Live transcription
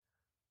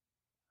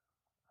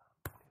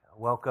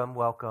Welcome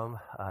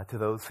to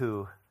those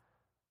who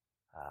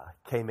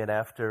came in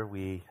after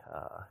we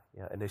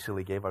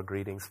initially gave our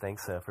greetings.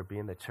 Thanks for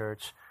being in the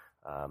church.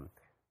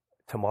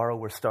 Tomorrow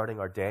we're starting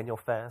our Daniel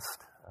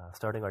fast.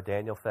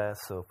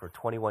 So for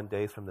 21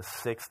 days from the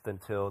 6th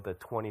until the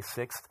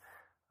 26th,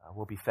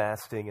 we'll be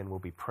fasting and we'll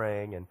be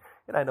praying. And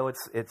I know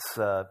it's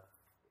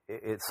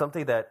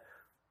something that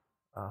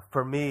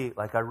for me,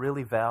 like I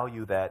really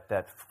value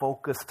that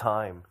focused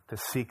time to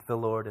seek the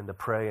Lord and to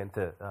pray and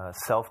to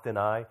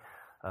self-deny.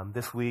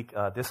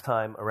 This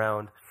time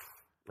around,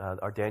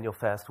 our Daniel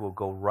fast will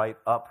go right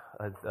up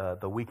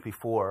the week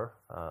before,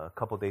 a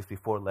couple days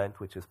before Lent,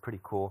 which is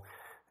pretty cool.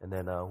 And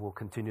then we'll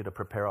continue to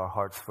prepare our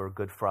hearts for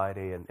Good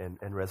Friday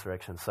and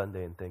Resurrection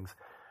Sunday and things.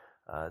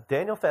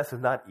 Daniel fast is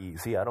not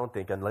easy, I don't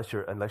think, unless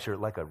you're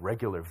like a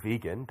regular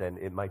vegan, then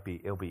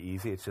it'll be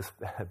easy. It's just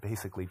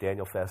basically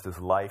Daniel fast is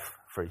life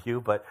for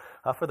you, but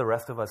for the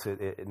rest of us,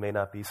 it may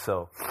not be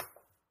so.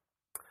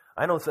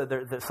 I know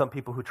there's some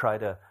people who try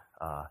to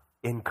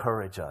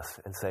encourage us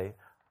and say,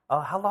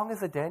 how long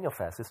is a Daniel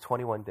fast? It's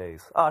 21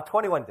 days.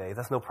 21 days,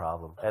 that's no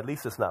problem. At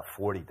least it's not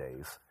 40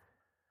 days.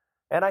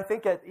 And I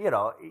think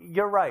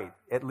you're right.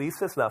 At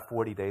least it's not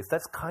 40 days.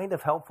 That's kind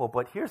of helpful,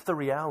 but here's the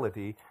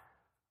reality.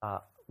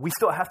 We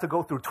still have to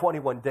go through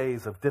 21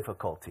 days of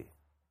difficulty.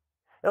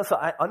 So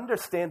I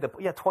understand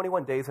that,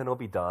 21 days and it'll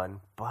be done,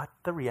 but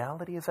the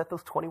reality is that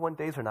those 21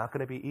 days are not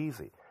going to be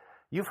easy.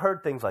 You've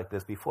heard things like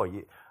this before.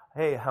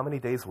 Hey, how many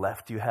days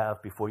left do you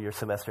have before your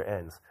semester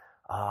ends?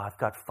 I've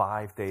got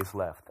 5 days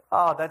left.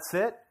 That's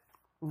it?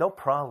 No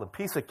problem.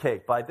 Piece of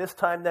cake. By this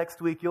time next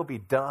week, you'll be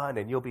done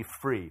and you'll be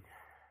free.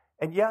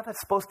 And that's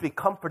supposed to be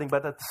comforting,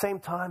 but at the same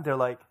time, they're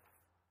like,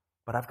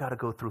 but I've got to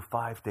go through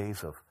 5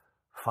 days of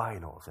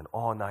finals and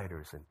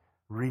all-nighters and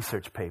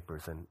research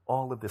papers and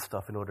all of this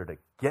stuff in order to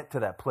get to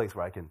that place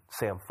where I can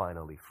say I'm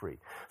finally free.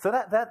 So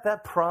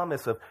that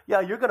promise of,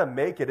 you're going to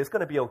make it, it's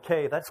going to be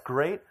okay, that's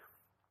great.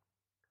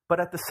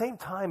 But at the same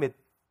time, it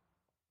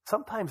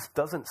sometimes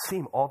doesn't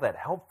seem all that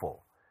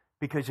helpful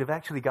because you've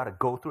actually got to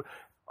go through.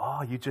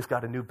 You just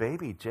got a new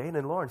baby, Jane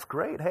and Lawrence.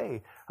 Great.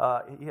 Hey,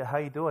 how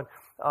you doing?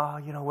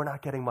 We're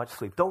not getting much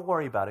sleep. Don't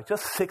worry about it.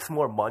 Just 6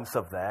 more months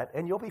of that,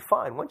 and you'll be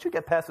fine. Once you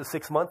get past the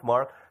 6-month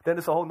mark, then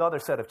it's a whole other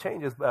set of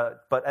changes,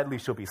 but at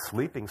least you'll be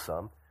sleeping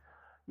some.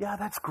 Yeah,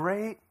 that's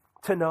great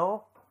to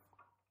know.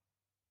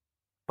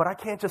 But I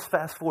can't just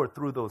fast forward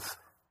through those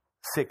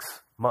 6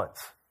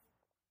 months.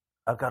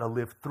 I've got to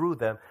live through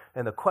them.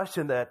 And the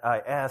question that I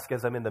ask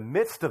as I'm in the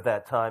midst of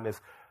that time is,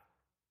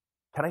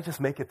 can I just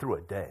make it through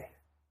a day?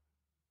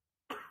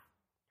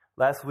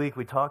 Last week,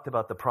 we talked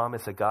about the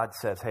promise that God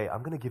says, hey,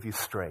 I'm going to give you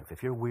strength.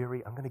 If you're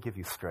weary, I'm going to give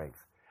you strength.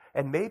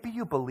 And maybe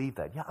you believe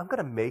that. I'm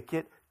going to make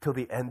it till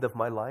the end of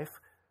my life.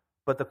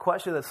 But the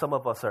question that some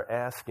of us are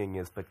asking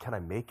is, but can I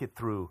make it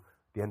through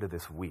the end of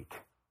this week?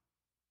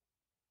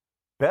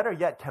 Better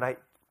yet,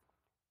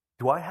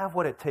 do I have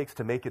what it takes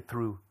to make it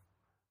through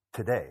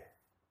today?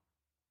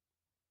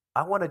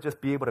 I want to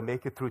just be able to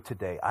make it through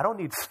today. I don't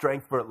need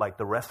strength for like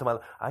the rest of my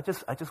life. I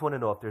just want to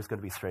know if there's going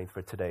to be strength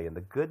for today. And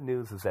the good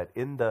news is that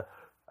in the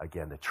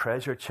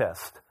treasure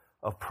chest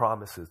of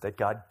promises that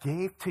God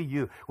gave to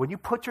you, when you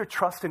put your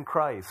trust in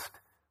Christ,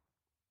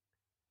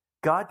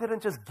 God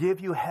didn't just give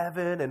you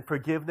heaven and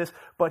forgiveness,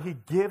 but he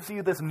gives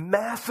you this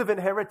massive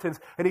inheritance.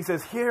 And he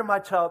says, here, my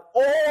child,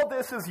 all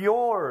this is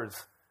yours.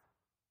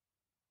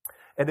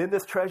 And in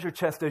this treasure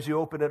chest, as you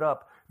open it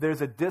up,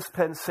 there's a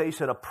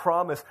dispensation, a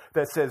promise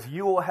that says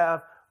you will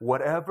have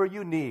whatever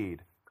you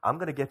need. I'm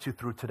going to get you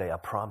through today. I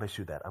promise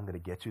you that. I'm going to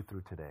get you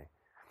through today.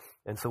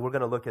 And so we're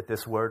going to look at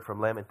this word from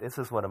Lamentations.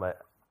 This is one of my,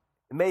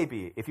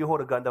 maybe, if you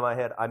hold a gun to my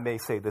head, I may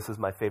say this is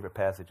my favorite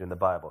passage in the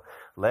Bible.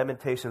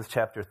 Lamentations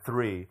chapter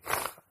 3,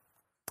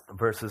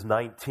 verses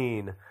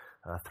 19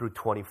 through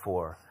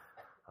 24.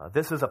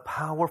 This is a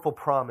powerful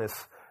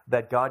promise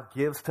that God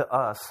gives to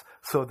us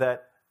so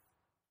that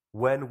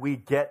when we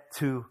get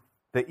to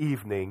the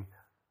evening,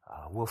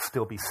 we'll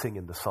still be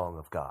singing the song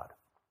of God.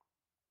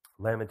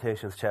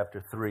 Lamentations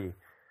chapter 3,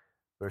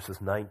 verses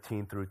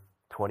 19 through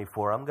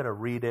 24. I'm going to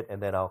read it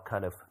and then I'll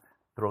kind of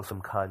throw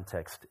some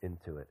context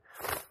into it.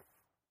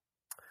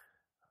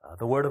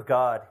 The word of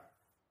God,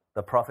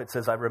 the prophet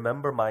says, I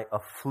remember my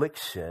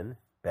affliction,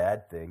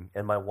 bad thing,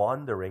 and my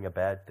wandering, a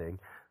bad thing,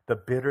 the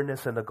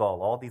bitterness and the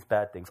gall, all these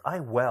bad things.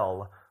 I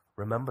well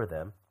remember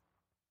them,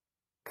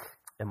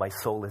 and my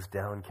soul is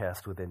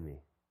downcast within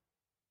me.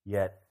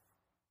 Yet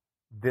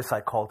this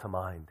I call to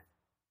mind,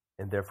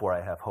 and therefore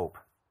I have hope.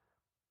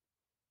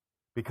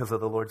 Because of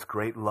the Lord's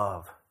great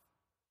love,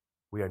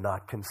 we are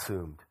not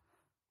consumed,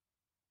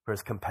 for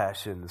his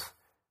compassions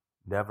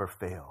never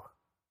fail.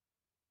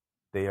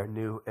 They are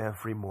new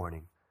every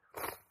morning.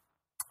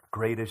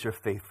 Great is your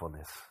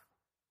faithfulness.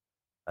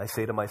 I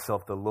say to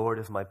myself, the Lord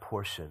is my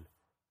portion,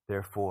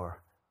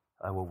 therefore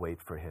I will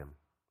wait for him.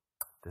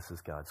 This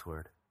is God's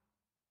word.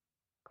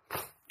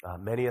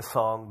 Many a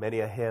song, many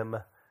a hymn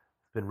has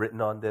been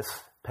written on this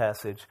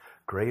passage.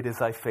 Great is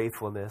thy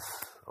faithfulness,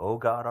 O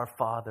God our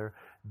Father.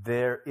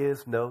 There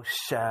is no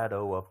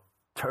shadow of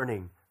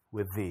turning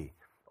with thee.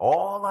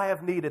 All I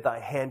have needed, thy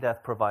hand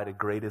hath provided.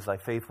 Great is thy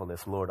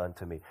faithfulness, Lord,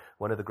 unto me.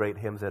 One of the great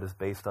hymns that is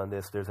based on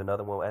this. There's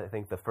another one, I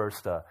think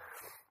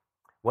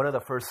one of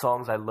the first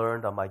songs I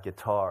learned on my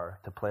guitar,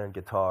 to play on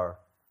guitar,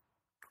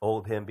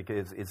 old hymn,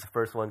 because it's the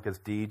first one, because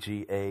D,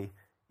 G, A,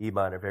 E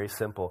minor, very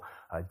simple.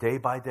 Day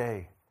by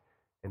day,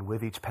 and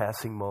with each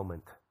passing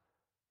moment,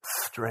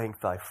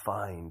 strength I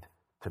find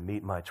to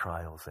meet my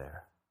trials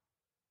there.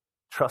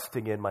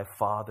 Trusting in my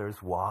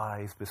Father's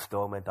wise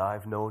bestowment,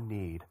 I've no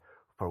need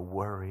for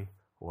worry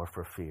or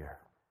for fear.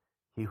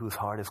 He whose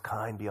heart is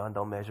kind beyond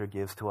all measure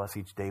gives to us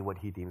each day what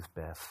he deems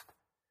best.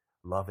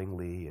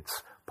 Lovingly,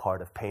 it's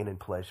part of pain and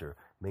pleasure,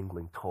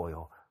 mingling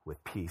toil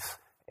with peace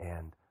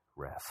and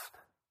rest.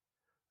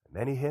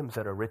 Many hymns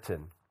that are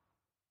written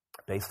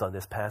based on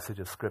this passage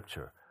of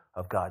Scripture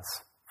of God's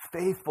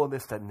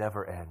faithfulness that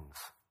never ends.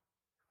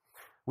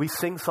 We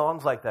sing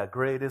songs like that.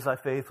 Great is thy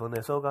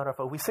faithfulness, O God our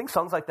Father. We sing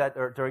songs like that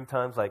during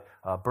times like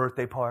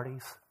birthday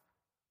parties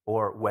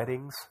or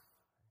weddings.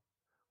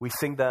 We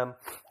sing them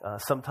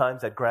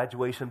sometimes at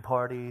graduation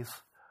parties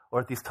or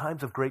at these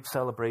times of great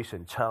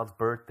celebration. Child's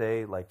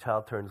birthday, like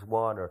child turns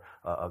 1, or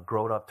a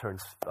grown-up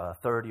turns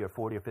 30 or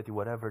 40 or 50,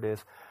 whatever it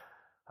is.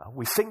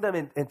 We sing them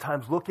in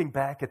times looking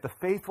back at the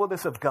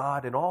faithfulness of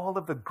God and all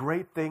of the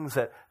great things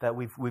that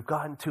we've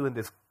gotten to in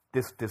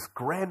this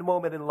grand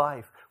moment in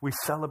life. We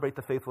celebrate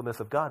the faithfulness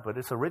of God, but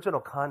its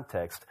original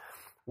context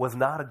was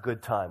not a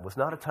good time, was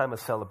not a time of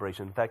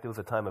celebration. In fact, it was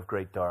a time of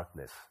great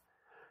darkness.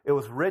 It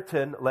was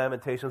written,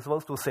 Lamentations,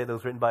 most will say that it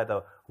was written by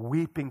the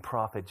weeping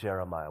prophet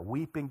Jeremiah,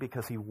 weeping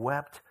because he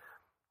wept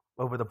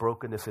over the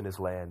brokenness in his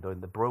land or in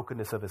the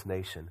brokenness of his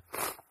nation.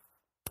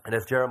 And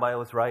as Jeremiah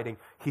was writing,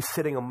 he's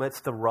sitting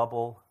amidst the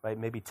rubble, right,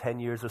 maybe 10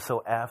 years or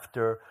so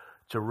after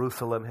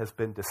Jerusalem has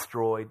been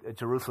destroyed.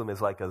 Jerusalem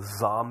is like a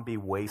zombie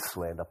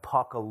wasteland,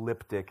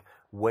 apocalyptic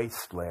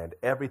wasteland.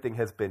 Everything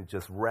has been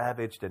just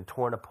ravaged and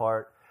torn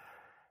apart.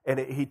 And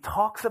he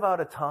talks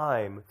about a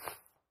time,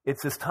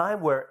 it's this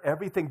time where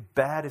everything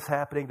bad is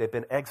happening. They've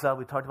been exiled.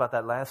 We talked about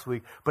that last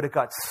week. But it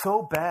got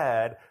so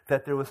bad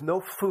that there was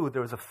no food.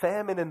 There was a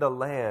famine in the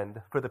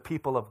land for the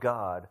people of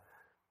God.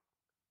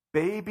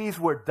 Babies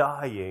were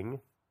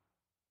dying.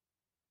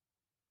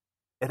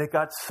 And it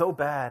got so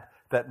bad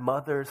that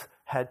mothers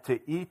had to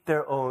eat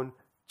their own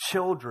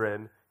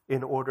children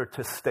in order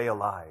to stay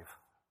alive.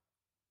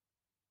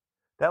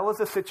 That was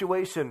a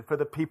situation for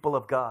the people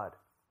of God.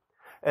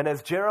 And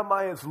as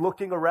Jeremiah is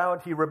looking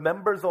around, he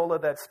remembers all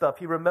of that stuff.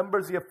 He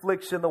remembers the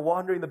affliction, the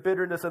wandering, the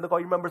bitterness, and the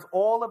he remembers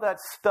all of that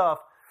stuff.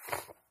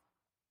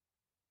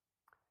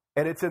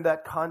 And it's in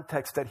that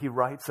context that he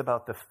writes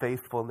about the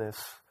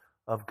faithfulness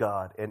of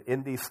God. And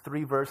in these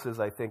 3 verses,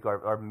 I think,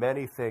 are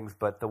many things,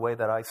 but the way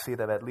that I see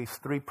them, at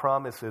least 3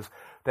 promises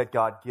that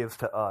God gives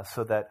to us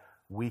so that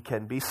we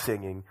can be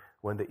singing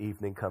when the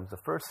evening comes. The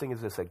first thing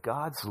is this, that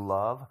God's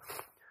love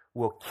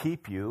will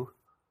keep you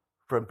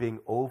from being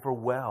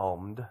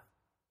overwhelmed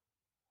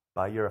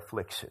by your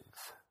afflictions.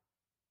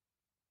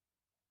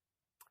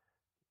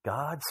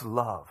 God's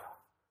love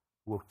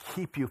will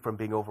keep you from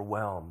being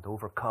overwhelmed,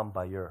 overcome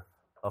by your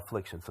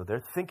affliction. So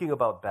they're thinking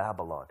about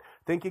Babylon,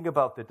 thinking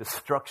about the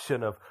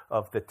destruction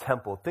of the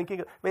temple,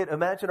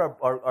 imagine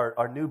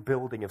our new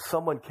building. If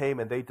someone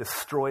came and they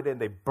destroyed it and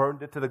they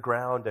burned it to the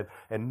ground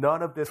and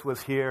none of this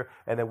was here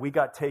and then we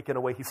got taken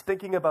away. He's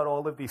thinking about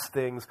all of these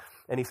things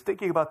and he's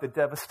thinking about the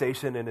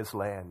devastation in his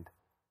land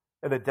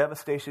and the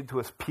devastation to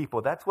his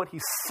people. That's what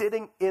he's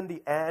sitting in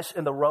the ash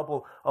and the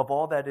rubble of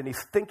all that, and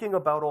he's thinking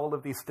about all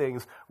of these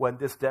things when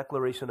this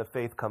declaration of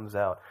faith comes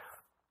out.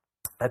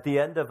 At the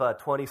end of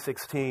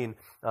 2016,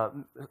 a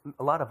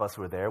lot of us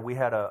were there. We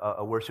had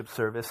a worship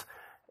service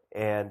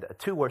and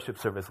 2 worship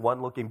services.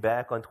 One looking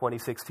back on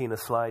 2016, a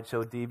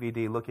slideshow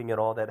DVD looking at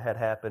all that had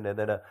happened, and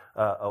then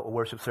a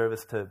worship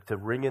service to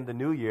ring in the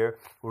new year.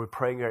 We were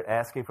praying and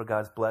asking for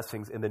God's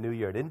blessings in the new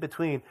year. And in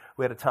between,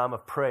 we had a time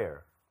of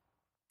prayer.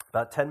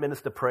 About 10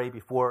 minutes to pray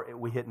before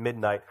we hit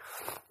midnight.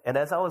 And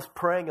as I was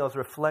praying, I was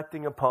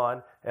reflecting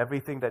upon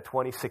everything that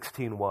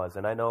 2016 was.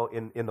 And I know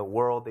in the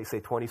world, they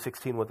say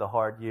 2016 was a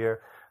hard year.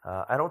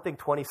 I don't think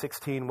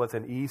 2016 was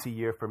an easy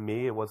year for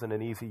me. It wasn't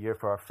an easy year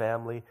for our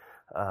family.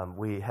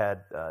 We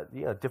had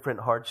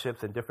different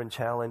hardships and different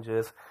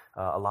challenges.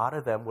 A lot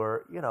of them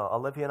were,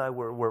 Olivia and I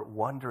were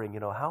wondering,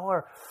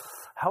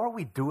 how are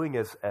we doing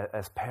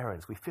as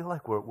parents? We feel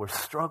like we're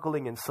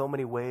struggling in so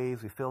many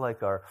ways. We feel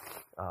like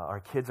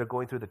our kids are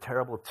going through the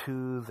terrible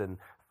 2s and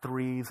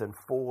 3s and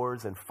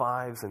 4s and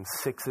 5s and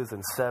 6s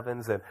and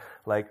 7s. And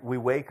like we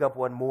wake up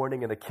one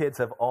morning and the kids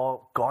have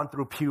all gone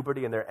through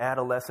puberty and they're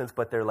adolescents,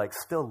 but they're like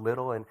still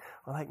little. And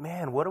we're like,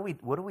 man, what are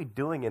we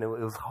doing? And it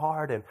was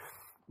hard, and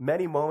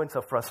many moments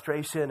of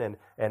frustration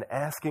and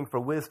asking for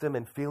wisdom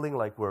and feeling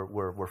like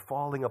we're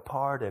falling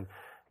apart and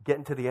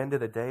getting to the end of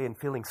the day and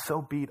feeling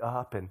so beat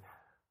up and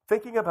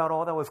thinking about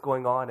all that was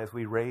going on as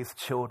we raised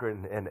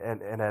children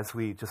and as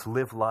we just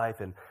live life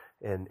and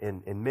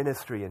in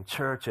ministry and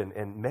church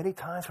and many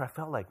times where I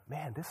felt like,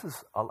 man, this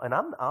is, and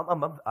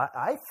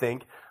I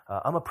think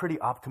I'm a pretty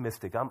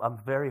optimistic. I'm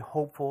very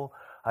hopeful.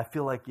 I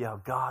feel like,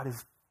 God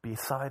is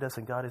beside us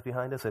and God is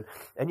behind us.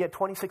 And yet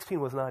 2016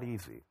 was not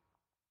easy.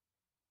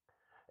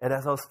 And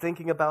as I was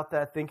thinking about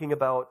that, thinking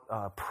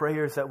about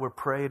prayers that were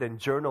prayed and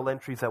journal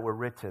entries that were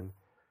written,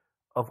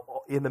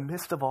 in the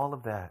midst of all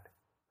of that,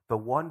 the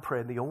one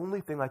prayer, and the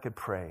only thing I could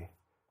pray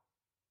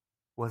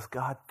was,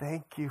 God,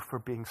 thank you for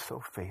being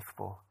so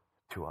faithful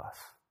to us.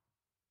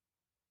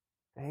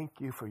 Thank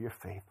you for your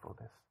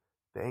faithfulness.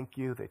 Thank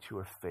you that you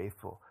are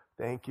faithful.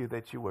 Thank you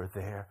that you were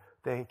there.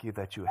 Thank you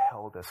that you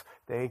held us.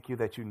 Thank you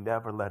that you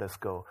never let us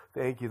go.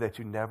 Thank you that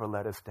you never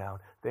let us down.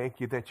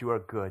 Thank you that you are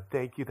good.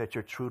 Thank you that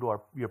you're true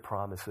to your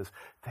promises.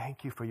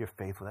 Thank you for your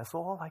faithfulness. That's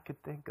all I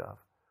could think of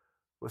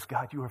was,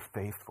 God, you are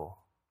faithful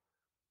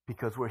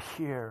because we're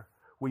here.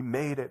 We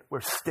made it.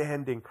 We're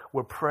standing.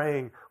 We're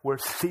praying. We're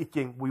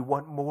seeking. We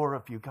want more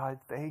of you. God,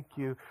 thank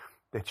you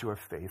that you are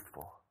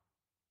faithful.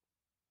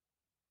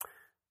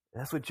 And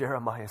that's what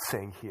Jeremiah is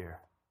saying here.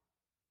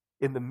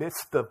 In the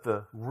midst of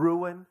the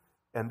ruin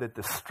and the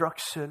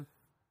destruction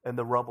and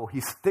the rubble,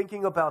 he's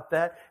thinking about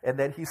that. And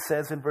then he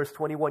says in verse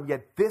 21,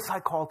 yet this I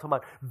call to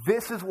mind.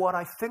 This is what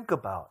I think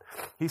about.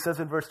 He says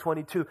in verse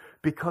 22,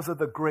 because of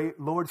the great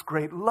Lord's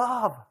great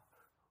love,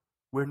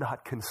 we're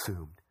not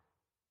consumed.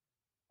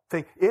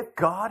 Think, if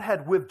God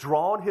had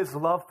withdrawn his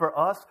love for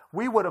us,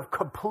 we would have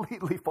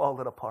completely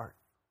fallen apart.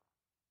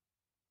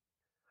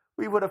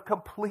 We would have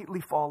completely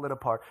fallen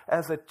apart.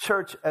 As a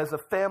church, as a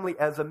family,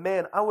 as a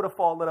man, I would have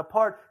fallen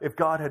apart if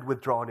God had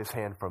withdrawn his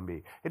hand from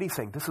me. And he's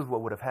saying this is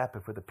what would have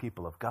happened for the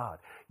people of God.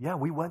 Yeah,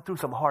 we went through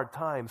some hard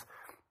times,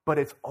 but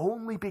it's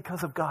only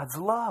because of God's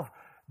love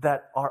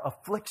that our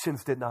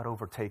afflictions did not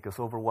overtake us,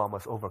 overwhelm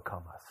us,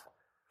 overcome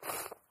us.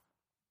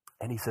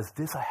 And he says,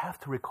 this I have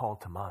to recall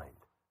to mind.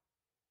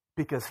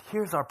 Because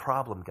here's our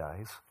problem,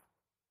 guys.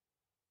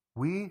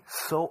 We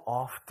so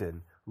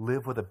often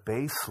live with a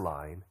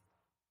baseline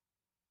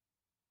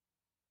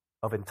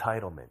of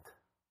entitlement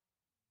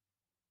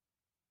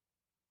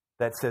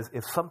that says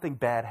if something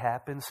bad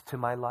happens to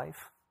my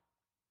life,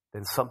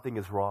 then something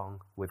is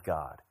wrong with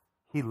God.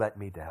 He let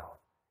me down.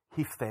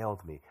 He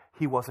failed me.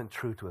 He wasn't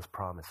true to his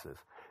promises.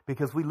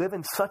 Because we live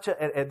in such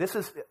and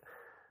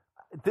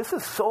this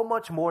is so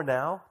much more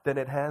now than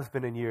it has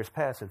been in years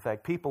past. In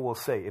fact, people will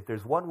say, if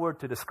there's one word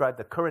to describe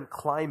the current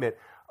climate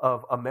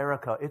of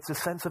America, it's a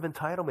sense of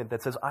entitlement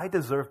that says, I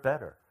deserve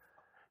better.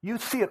 You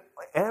see it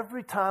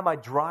every time I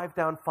drive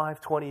down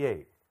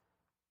 528.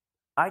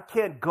 I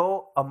can't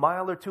go a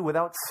mile or two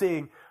without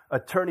seeing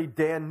Attorney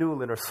Dan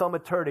Newland or some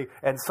attorney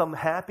and some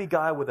happy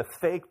guy with a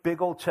fake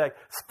big old check,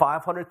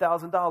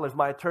 $500,000.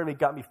 My attorney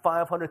got me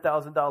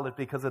 $500,000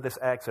 because of this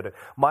accident.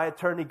 My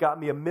attorney got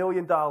me $1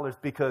 million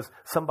because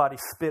somebody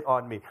spit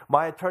on me.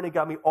 My attorney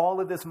got me all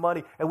of this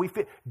money. And we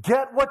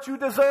get what you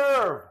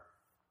deserve.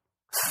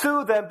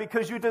 Sue them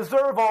because you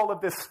deserve all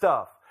of this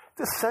stuff.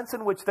 The sense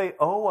in which they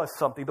owe us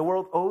something, the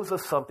world owes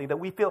us something, that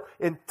we feel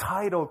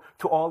entitled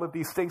to all of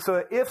these things. So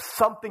that if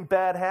something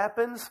bad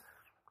happens,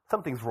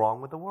 something's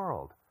wrong with the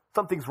world.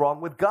 Something's wrong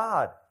with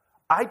God.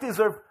 I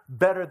deserve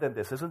better than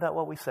this. Isn't that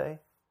what we say?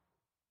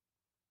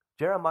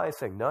 Jeremiah is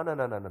saying,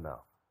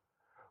 no.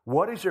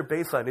 What is your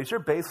baseline? Is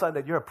your baseline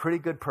that you're a pretty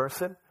good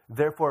person,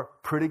 therefore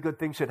pretty good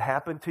things should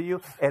happen to you,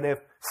 and if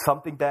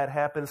something bad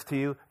happens to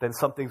you, then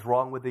something's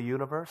wrong with the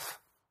universe?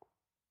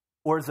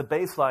 Or is the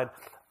baseline,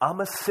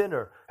 I'm a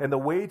sinner, and the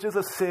wages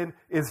of sin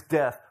is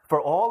death.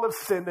 For all have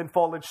sinned and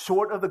fallen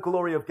short of the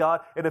glory of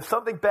God. And if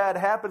something bad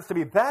happens to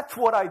me, that's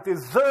what I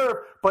deserve.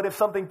 But if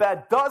something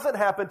bad doesn't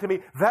happen to me,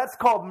 that's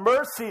called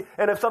mercy.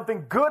 And if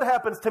something good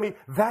happens to me,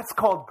 that's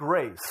called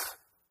grace.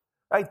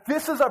 Right?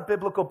 This is our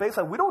biblical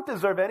baseline. We don't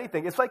deserve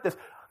anything. It's like this.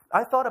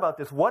 I thought about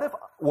this. What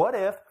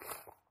if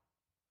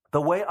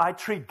the way I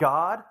treat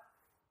God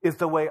is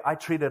the way I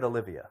treated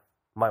Olivia,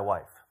 my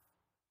wife?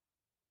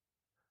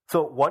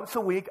 So once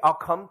a week, I'll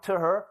come to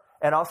her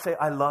and I'll say,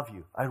 I love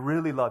you. I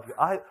really love you.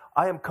 I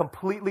am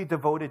completely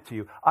devoted to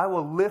you. I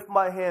will lift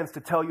my hands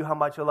to tell you how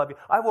much I love you.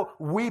 I will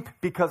weep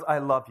because I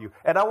love you.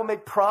 And I will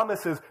make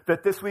promises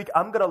that this week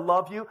I'm going to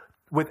love you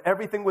with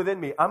everything within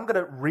me. I'm going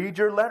to read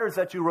your letters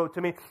that you wrote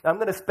to me. I'm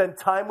going to spend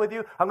time with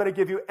you. I'm going to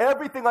give you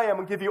everything I am. I'm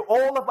going to give you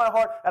all of my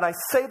heart. And I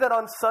say that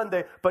on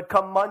Sunday, but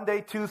come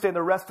Monday, Tuesday, and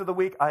the rest of the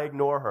week, I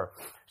ignore her.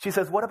 She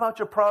says, what about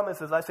your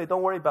promises? I say,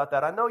 don't worry about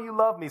that. I know you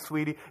love me,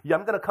 sweetie.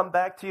 I'm going to come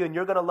back to you and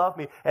you're going to love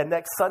me. And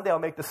next Sunday, I'll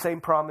make the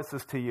same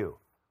promises to you.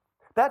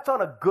 That's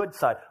on a good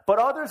side. But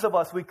others of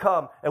us, we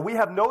come and we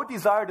have no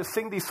desire to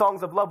sing these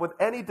songs of love with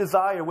any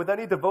desire, with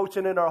any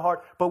devotion in our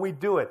heart, but we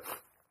do it.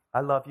 I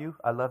love you,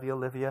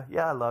 Olivia.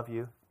 Yeah, I love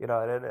you. You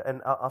know,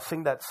 and I'll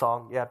sing that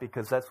song, yeah,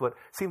 because that's what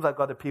seems like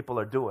other people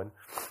are doing.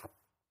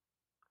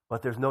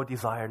 But there's no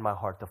desire in my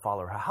heart to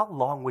follow her. How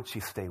long would she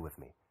stay with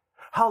me?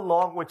 How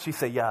long would she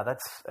say, yeah,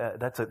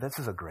 this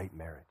is a great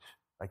marriage.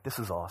 Like, this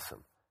is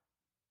awesome.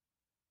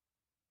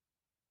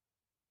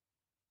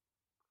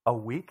 A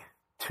week?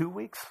 2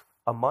 weeks?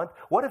 A month?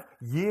 What if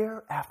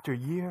year after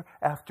year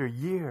after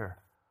year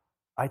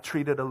I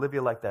treated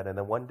Olivia like that? And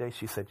then one day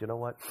she said, you know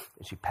what?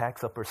 And she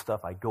packs up her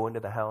stuff. I go into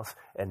the house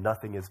and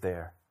nothing is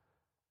there.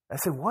 I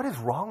said, what is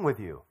wrong with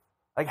you?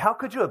 Like, how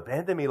could you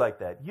abandon me like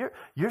that?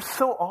 You're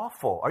so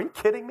awful. Are you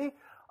kidding me?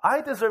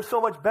 I deserve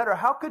so much better.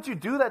 How could you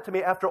do that to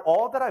me after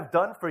all that I've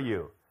done for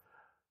you?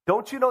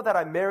 Don't you know that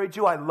I married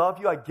you? I love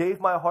you. I gave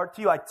my heart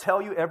to you. I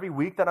tell you every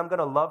week that I'm going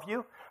to love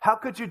you. How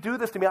could you do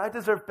this to me? I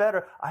deserve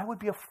better. I would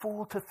be a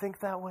fool to think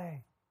that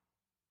way.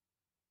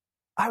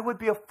 I would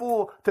be a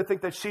fool to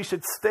think that she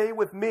should stay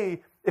with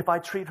me if I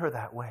treat her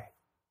that way.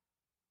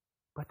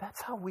 But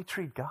that's how we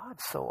treat God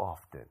so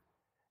often.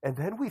 And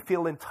then we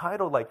feel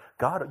entitled, like,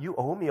 God, you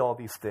owe me all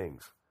these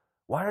things.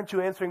 Why aren't you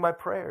answering my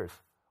prayers?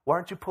 Why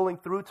aren't you pulling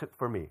through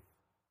for me?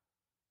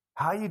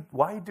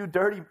 Why you do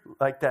dirty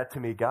like that to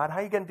me, God? How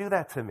are you going to do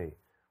that to me?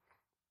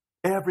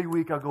 Every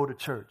week I go to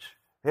church.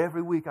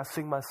 Every week I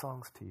sing my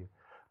songs to you.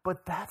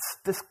 But that's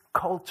this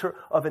culture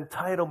of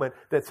entitlement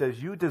that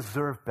says you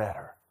deserve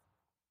better.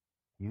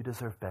 You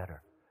deserve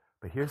better.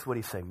 But here's what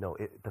he's saying. No,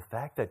 the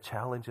fact that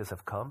challenges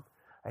have come,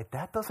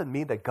 that doesn't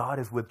mean that God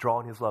is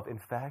withdrawing his love. In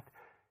fact,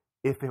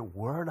 if it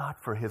were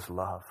not for his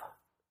love,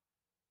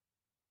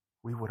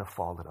 we would have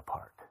fallen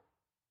apart.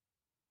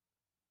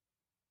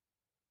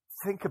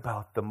 Think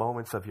about the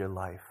moments of your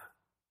life,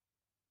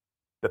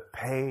 the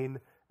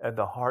pain and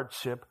the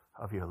hardship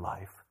of your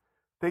life.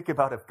 Think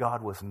about if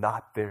God was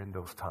not there in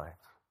those times.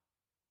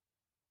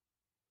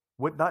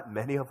 Would not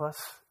many of us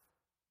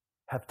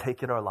have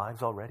taken our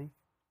lives already?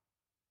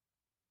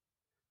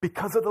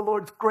 Because of the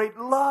Lord's great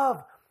love,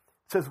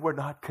 it says we're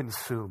not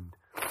consumed.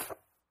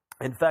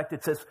 In fact,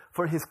 it says,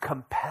 for his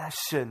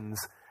compassions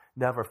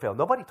never fail.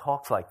 Nobody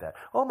talks like that.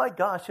 Oh my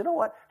gosh, you know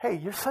what? Hey,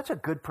 you're such a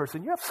good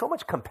person. You have so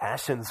much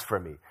compassions for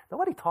me.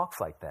 Nobody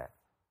talks like that.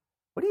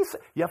 What do you say?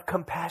 You have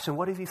compassion.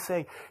 What is he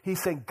saying? He's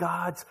saying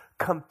God's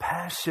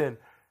compassion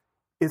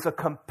is a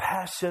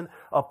compassion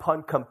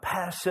upon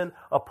compassion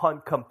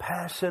upon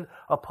compassion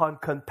upon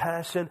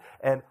compassion,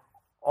 and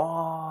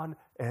on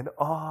and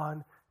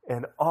on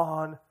and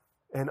on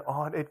and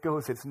on it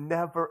goes. It's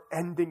never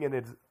ending, and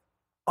it's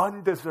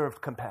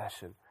undeserved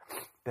compassion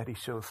that he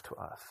shows to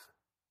us.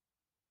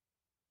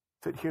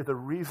 So here, the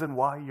reason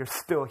why you're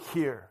still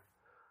here,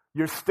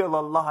 you're still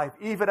alive,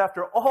 even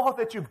after all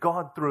that you've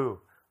gone through,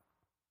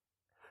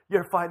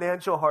 your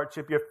financial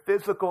hardship, your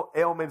physical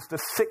ailments, the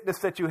sickness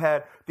that you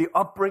had, the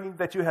upbringing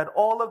that you had,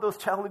 all of those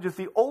challenges,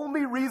 the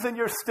only reason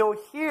you're still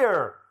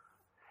here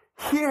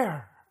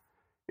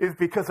is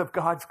because of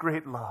God's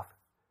great love.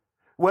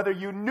 Whether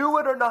you knew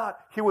it or not,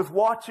 he was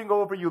watching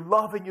over you,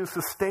 loving you,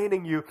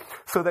 sustaining you,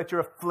 so that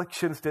your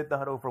afflictions did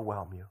not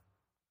overwhelm you.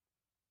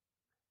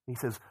 He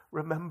says,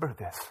 remember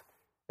this.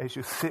 As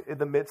you sit in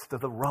the midst of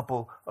the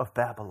rubble of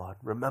Babylon,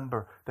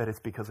 remember that it's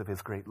because of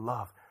his great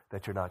love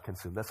that you're not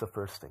consumed. That's the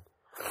first thing.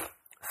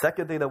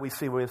 Second thing that we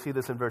see, we're going to see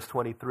this in verse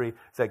 23, is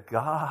that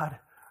God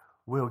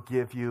will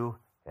give you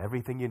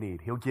everything you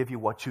need. He'll give you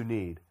what you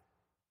need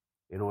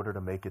in order to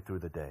make it through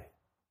the day.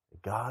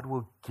 God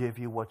will give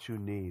you what you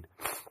need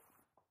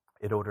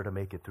in order to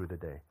make it through the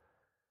day.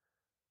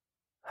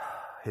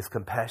 His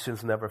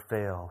compassions never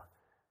fail.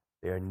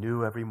 They are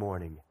new every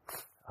morning.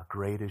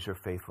 Great is your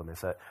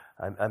faithfulness.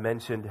 I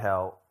mentioned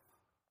how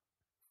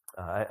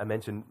I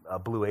mentioned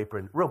Blue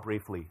Apron real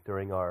briefly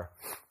during our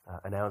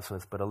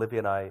announcements, but Olivia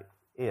and I,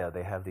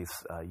 they have these,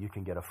 you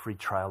can get a free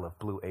trial of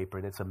Blue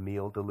Apron. It's a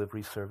meal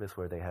delivery service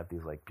where they have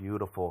these like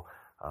beautiful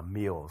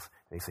meals.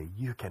 They say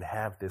you can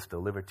have this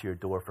delivered to your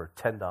door for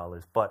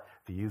 $10, but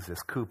if you use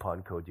this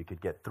coupon code, you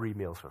could get 3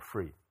 meals for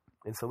free.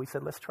 And so we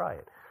said, let's try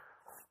it.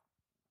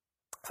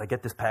 So I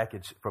get this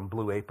package from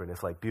Blue Apron.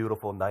 It's like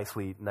beautiful,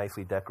 nicely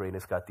decorated.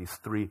 It's got these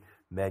 3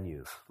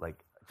 menus, like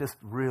just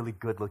really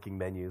good-looking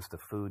menus. The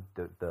food,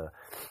 the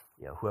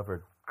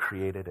whoever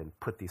created and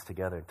put these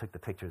together and took the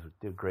pictures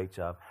did a great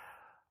job.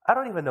 I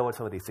don't even know what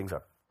some of these things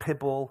are.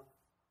 Pibble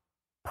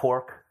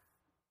pork,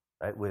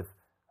 right, with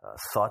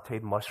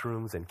sautéed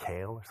mushrooms and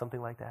kale or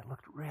something like that. It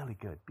looked really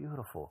good,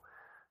 beautiful.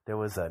 There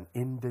was an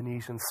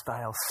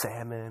Indonesian-style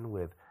salmon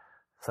with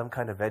some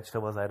kind of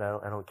vegetables I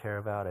don't care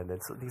about, and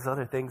it's these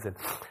other things. And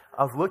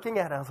I was looking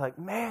at it, I was like,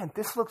 man,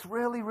 this looks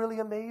really, really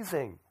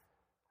amazing.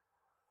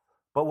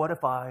 But what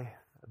if I,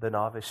 the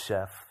novice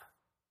chef,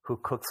 who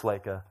cooks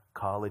like a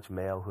college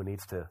male who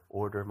needs to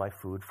order my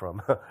food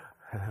from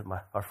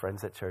our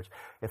friends at church,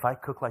 if I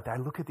cook like that, I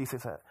look at these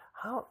things,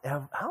 how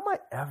am I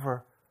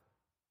ever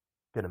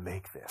going to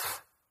make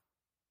this?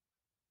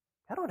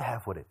 I don't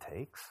have what it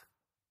takes.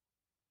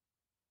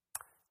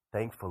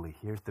 Thankfully,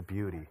 here's the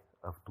beauty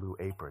of Blue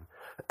Apron,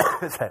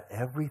 is that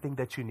everything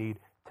that you need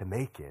to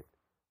make it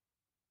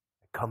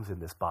comes in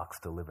this box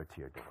delivered to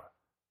your door.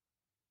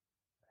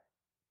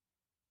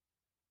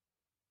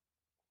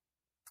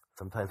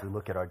 Sometimes we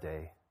look at our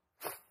day,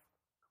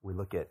 we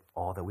look at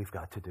all that we've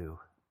got to do.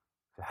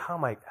 So how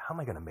am I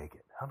going to make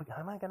it? How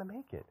am I going to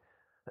make it?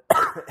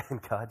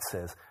 And God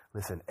says,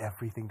 listen,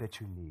 everything that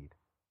you need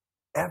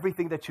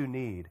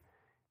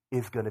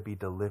is going to be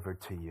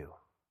delivered to you.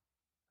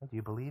 Do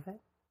you believe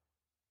it?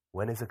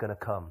 When is it going to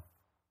come?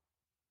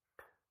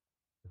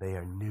 They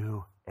are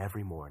new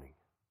every morning.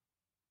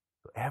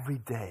 So every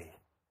day,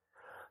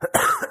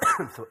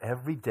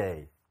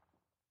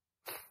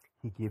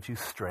 he gives you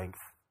strength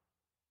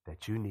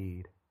that you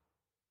need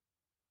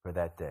for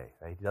that day.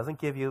 Right? He doesn't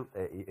give you,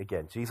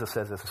 again, Jesus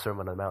says this in the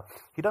Sermon on the Mount,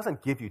 he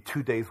doesn't give you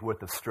 2 days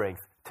worth of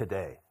strength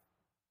today.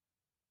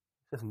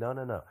 He says,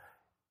 no.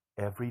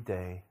 Every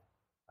day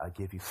I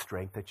give you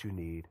strength that you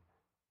need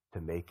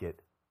to make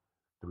it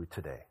through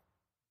today.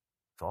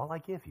 It's all I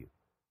give you.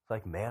 It's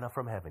like manna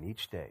from heaven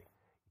each day.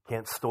 You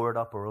can't store it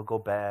up or it'll go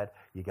bad.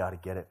 You got to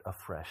get it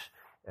afresh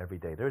every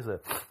day. There's a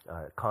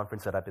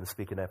conference that I've been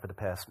speaking at for the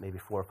past maybe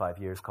 4 or 5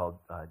 years called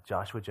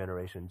Joshua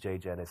Generation,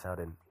 J-Gen. It's out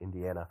in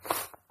Indiana.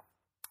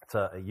 It's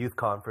a youth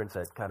conference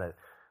that kind of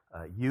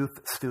youth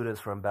students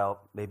from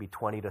about maybe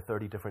 20 to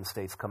 30 different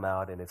states come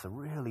out, and it's a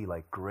really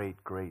like great,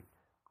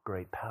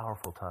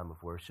 powerful time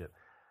of worship,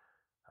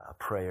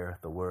 prayer,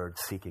 the word,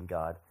 seeking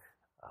God.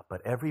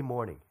 But every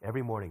morning,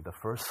 the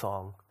first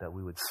song that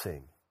we would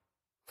sing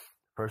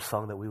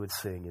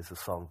is a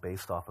song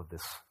based off of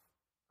this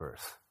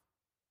verse.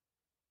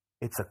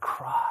 It's a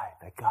cry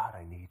that, God,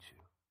 I need you.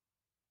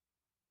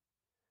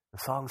 The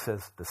song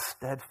says, the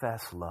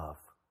steadfast love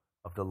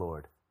of the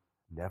Lord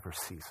never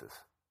ceases.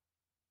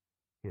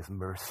 His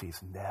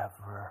mercies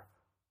never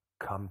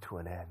come to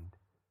an end.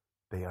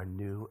 They are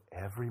new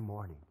every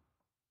morning.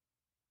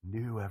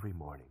 New every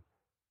morning.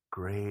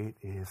 Great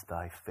is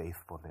thy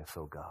faithfulness,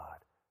 O God.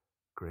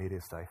 Great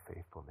is thy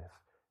faithfulness.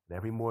 And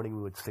every morning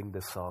we would sing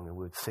this song, and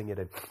we would sing it,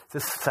 and it's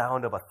this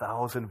sound of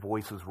 1,000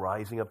 voices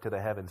rising up to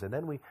the heavens. And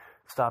then we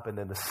stop, and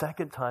then the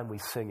second time we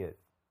sing it,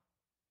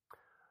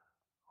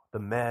 the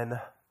men,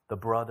 the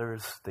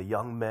brothers, the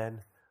young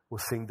men will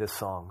sing this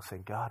song,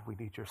 saying, God, we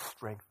need your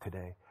strength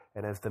today.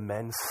 And as the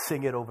men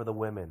sing it over the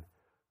women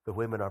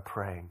are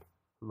praying,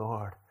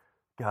 Lord,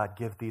 God,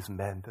 give these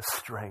men the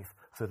strength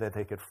so that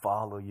they could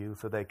follow you,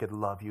 so they could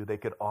love you, they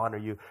could honor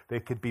you, they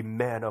could be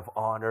men of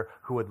honor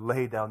who would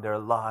lay down their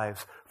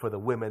lives for the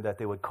women that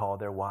they would call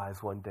their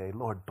wives one day.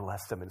 Lord,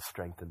 bless them and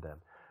strengthen them.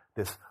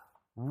 This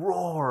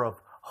roar of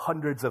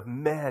hundreds of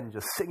men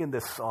just singing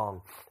this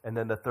song. And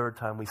then the third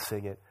time we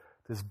sing it,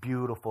 this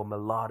beautiful,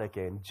 melodic,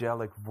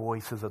 angelic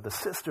voices of the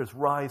sisters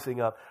rising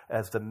up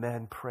as the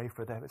men pray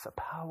for them. It's a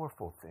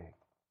powerful thing.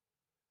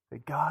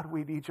 That God,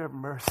 we need your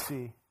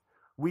mercy.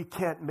 We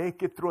can't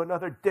make it through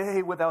another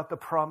day without the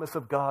promise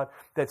of God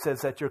that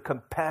says that your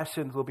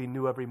compassions will be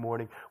new every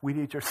morning. We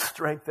need your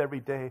strength every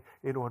day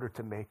in order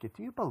to make it.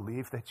 Do you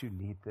believe that you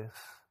need this?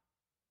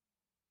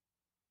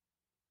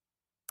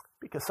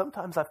 Because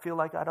sometimes I feel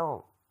like I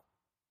don't.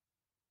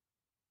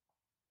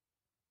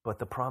 But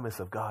the promise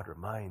of God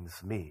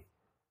reminds me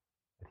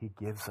that he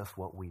gives us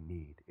what we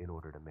need in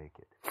order to make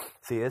it.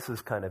 See, this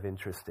is kind of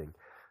interesting.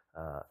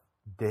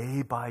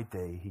 Day by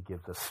day, he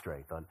gives us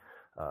strength. On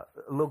a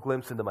little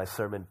glimpse into my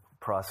sermon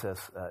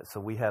process. So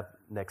we have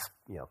next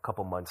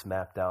couple months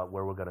mapped out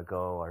where we're going to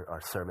go,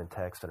 our sermon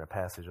text and our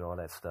passage and all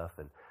that stuff.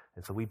 And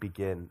so we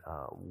begin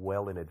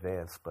well in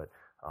advance. But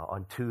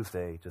on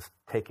Tuesday, just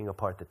taking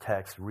apart the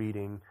text,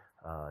 reading,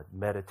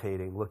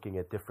 meditating, looking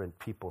at different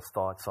people's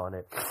thoughts on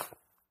it.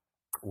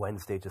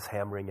 Wednesday, just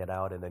hammering it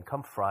out. And then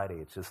come Friday,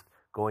 it's just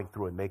going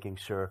through and making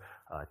sure,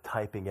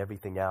 typing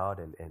everything out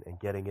and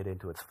getting it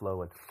into its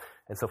flow.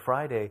 And so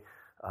Friday,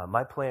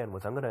 my plan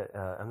was I'm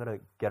gonna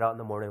get out in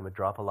the morning. I'm gonna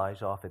drop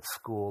Elijah off at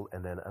school,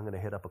 and then I'm gonna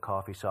hit up a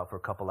coffee shop for a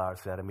couple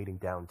hours. So I had a meeting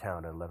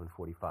downtown at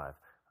 11:45.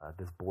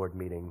 This board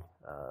meeting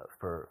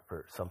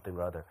for something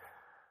or other.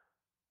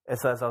 And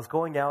so as I was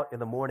going out in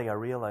the morning, I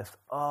realized,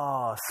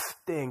 oh,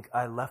 stink!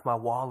 I left my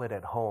wallet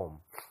at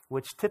home,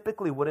 which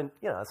typically wouldn't.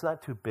 It's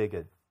not too big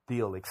a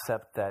deal,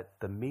 except that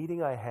the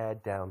meeting I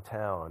had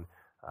downtown,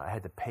 I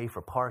had to pay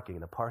for parking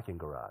in the parking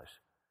garage.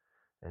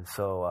 And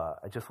so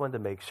I just wanted to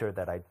make sure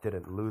that I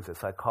didn't lose it.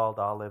 So I called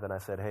Olive and I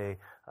said, hey,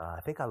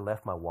 I think I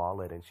left my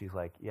wallet. And she's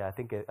like, yeah, I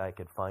think I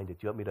could find it.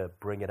 Do you want me to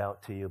bring it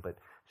out to you? But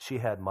she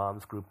had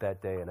mom's group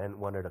that day, and I didn't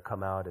want her to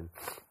come out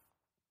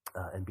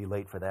and be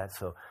late for that.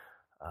 So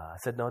I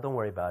said, no, don't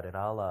worry about it.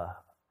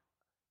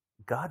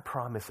 God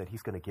promised that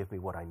he's going to give me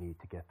what I need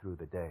to get through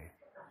the day.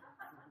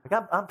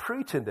 Like I'm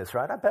preaching this,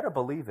 right? I better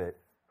believe it,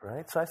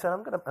 right? So I said,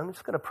 I'm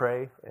just going to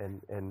pray,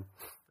 and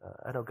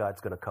I know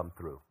God's going to come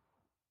through.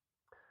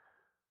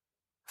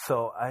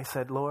 So I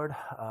said, Lord,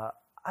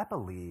 I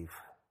believe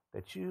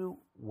that you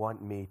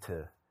want me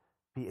to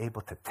be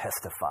able to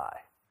testify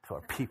to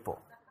our people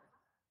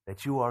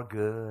that you are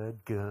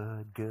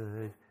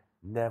good,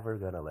 never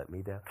going to let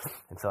me down.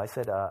 And so I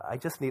said,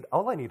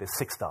 all I need is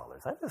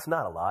 $6. That's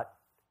not a lot.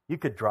 You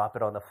could drop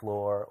it on the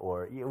floor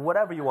or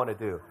whatever you want to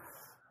do.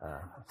 I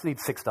just need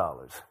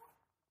 $6.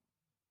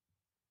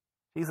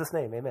 In Jesus'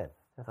 name, amen.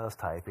 As I was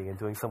typing and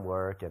doing some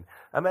work, and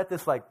I'm at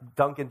this like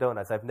Dunkin'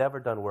 Donuts. I've never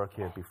done work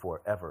here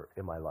before, ever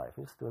in my life.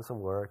 I'm just doing some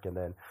work, and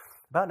then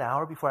about an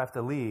hour before I have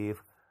to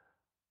leave,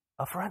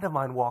 a friend of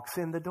mine walks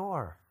in the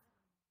door.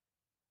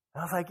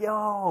 And I was like,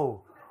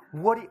 yo,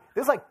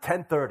 this is like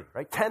 10:30,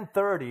 right?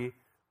 10:30,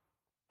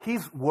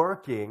 he's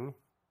working,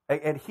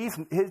 and he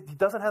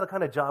doesn't have the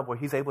kind of job where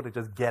he's able to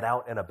just get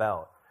out and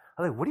about.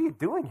 I'm like, what are you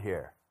doing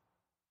here?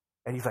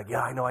 And he's like,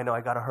 yeah, I know,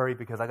 I got to hurry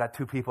because I got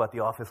 2 people at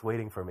the office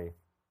waiting for me.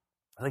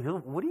 I was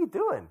like, what are you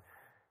doing?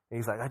 And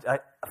he's like,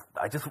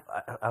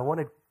 I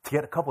wanted to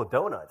get a couple of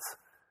donuts.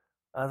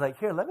 I was like,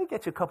 here, let me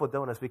get you a couple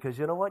donuts because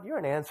you know what? You're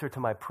an answer to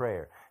my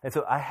prayer. And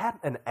so I had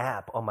an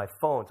app on my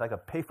phone so I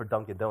could pay for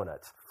Dunkin'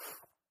 Donuts.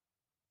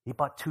 He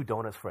bought 2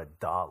 donuts for $1.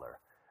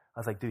 I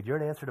was like, dude, you're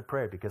an answer to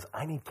prayer because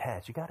I need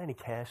cash. You got any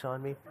cash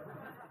on me?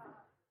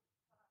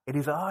 And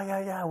he's like, oh,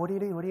 yeah. What do you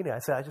need? I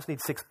said, I just need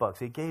 $6.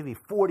 He gave me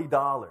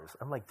 $40.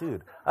 I'm like,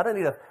 dude, I don't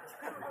need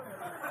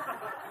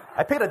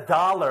I paid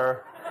 $1.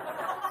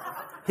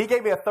 He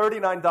gave me a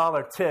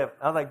 $39 tip.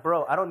 I was like,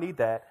 bro, I don't need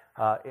that.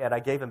 And I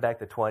gave him back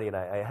the 20, and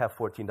I have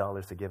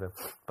 $14 to give him.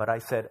 But I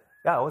said,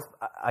 yeah,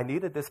 I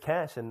needed this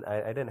cash, and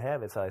I didn't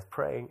have it, so I was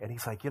praying. And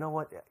he's like, you know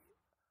what?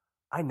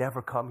 I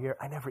never come here.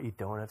 I never eat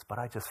donuts, but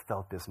I just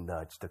felt this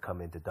nudge to come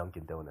into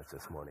Dunkin' Donuts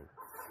this morning.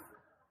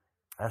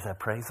 I said,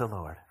 praise the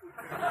Lord.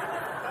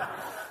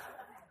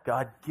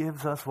 God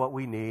gives us what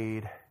we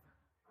need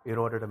in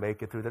order to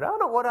make it through the day. I don't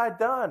know what I'd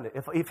done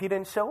if he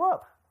didn't show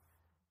up.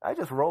 I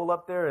just roll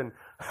up there and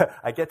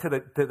I get to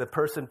the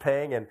person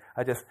paying and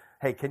I just,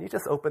 hey, can you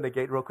just open the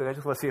gate real quick? I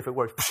just want to see if it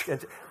works. I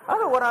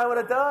don't know what I would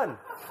have done.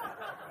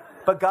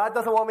 But God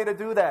doesn't want me to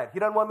do that. He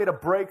doesn't want me to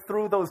break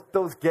through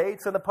those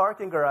gates in the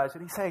parking garage.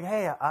 And he's saying,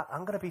 hey,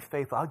 I'm going to be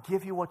faithful. I'll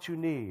give you what you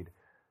need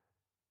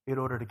in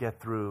order to get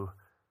through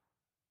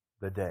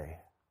the day.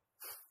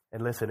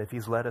 And listen, if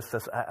he's led us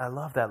this, I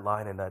love that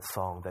line in that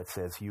song that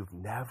says, you've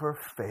never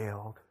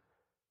failed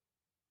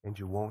and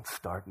you won't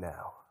start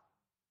now.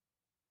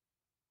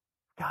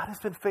 God has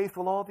been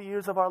faithful all the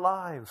years of our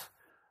lives.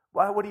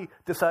 Why would he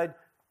decide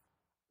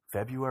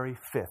February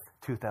 5th,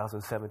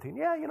 2017?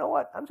 Yeah, you know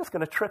what? I'm just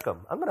going to trick him.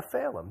 I'm going to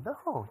fail him.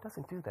 No, he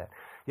doesn't do that.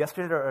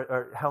 Yesterday,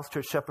 our house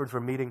church shepherds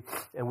were meeting,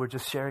 and we're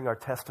just sharing our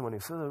testimony.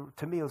 So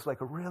to me, it was like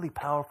a really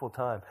powerful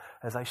time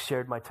as I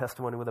shared my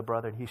testimony with a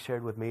brother, and he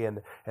shared with me. And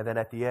then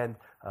at the end,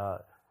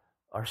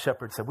 our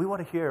shepherd said, we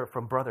want to hear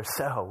from Brother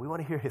Seho. We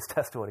want to hear his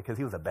testimony because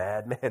he was a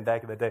bad man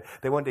back in the day.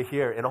 They wanted to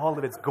hear in all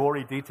of its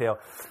gory detail.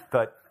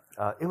 But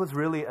it was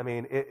really,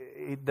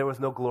 there was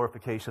no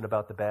glorification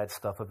about the bad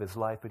stuff of his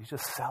life, but he's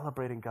just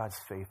celebrating God's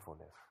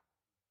faithfulness.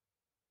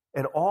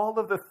 And all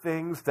of the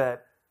things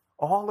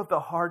all of the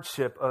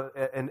hardship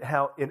and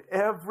how in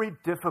every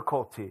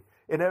difficulty,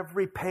 in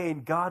every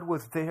pain, God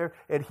was there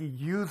and he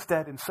used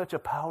that in such a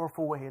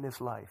powerful way in his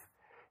life.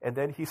 And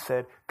then he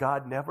said,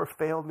 God never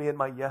failed me in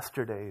my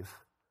yesterdays.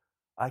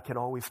 I can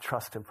always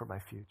trust him for my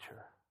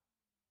future.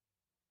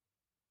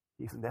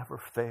 He's never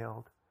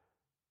failed.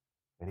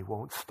 And he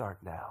won't start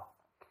now.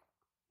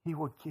 He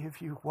will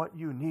give you what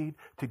you need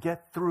to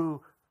get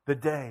through the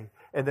day.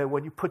 And then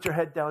when you put your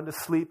head down to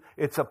sleep,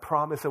 it's a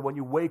promise that when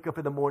you wake up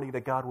in the morning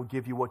that God will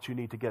give you what you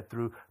need to get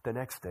through the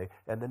next day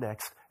and the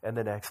next and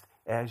the next.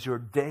 As your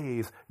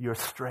days, your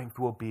strength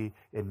will be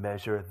in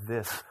measure.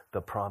 This,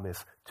 the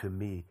promise to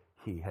me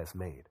he has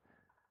made.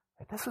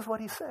 And this is what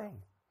he's saying.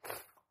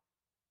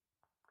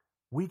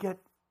 We get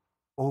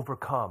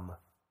overcome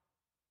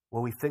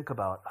when we think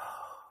about,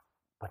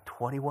 but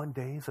 21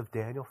 days of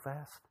Daniel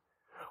fast?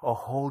 A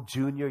whole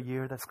junior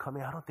year that's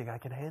coming? I don't think I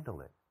can handle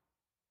it.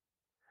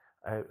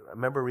 I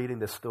remember reading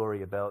this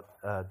story about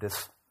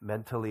this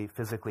mentally,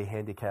 physically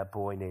handicapped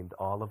boy named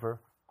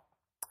Oliver.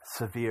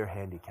 Severe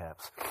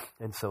handicaps.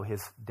 And so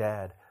his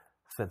dad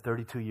spent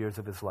 32 years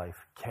of his life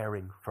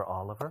caring for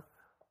Oliver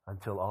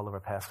until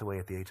Oliver passed away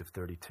at the age of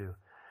 32.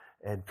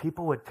 And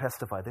people would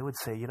testify. They would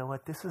say, you know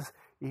what, this is,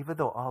 even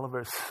though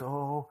Oliver is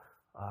so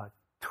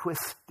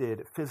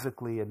twisted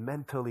physically and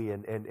mentally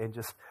and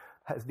just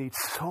needs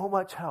so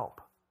much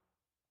help.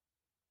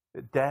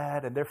 The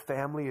dad and their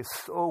family is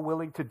so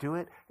willing to do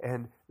it,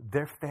 and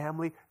their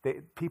family,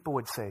 people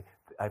would say,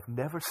 I've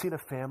never seen a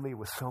family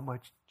with so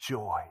much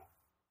joy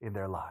in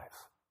their lives.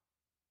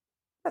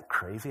 Isn't that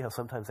crazy how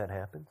sometimes that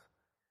happens?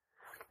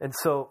 And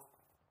so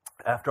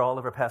after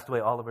Oliver passed away,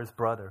 Oliver's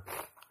brother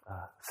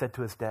said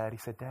to his dad, he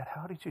said, Dad,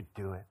 how did you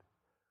do it?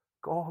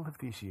 All of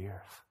these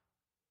years.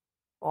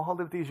 All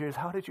of these years,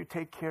 how did you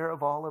take care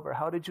of Oliver?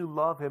 How did you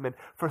love him? And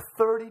for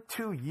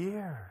 32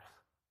 years.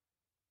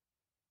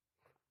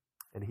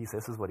 And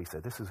this is what he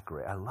said. This is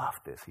great. I love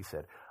this. He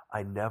said,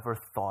 I never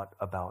thought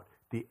about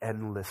the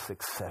endless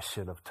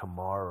succession of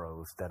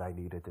tomorrows that I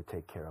needed to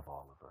take care of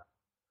Oliver.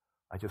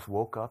 I just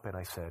woke up and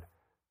I said,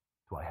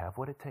 do I have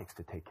what it takes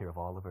to take care of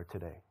Oliver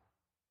today?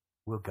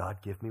 Will God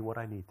give me what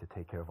I need to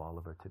take care of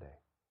Oliver today?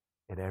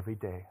 And every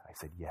day I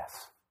said, yes,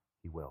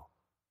 he will.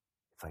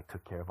 So I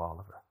took care of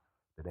Oliver.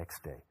 The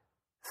next day,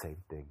 same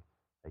thing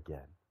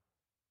again.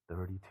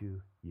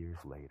 32 years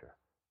later,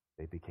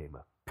 they became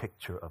a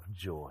picture of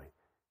joy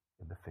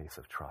in the face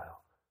of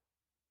trial.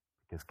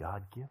 Because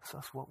God gives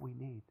us what we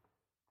need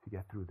to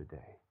get through the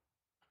day.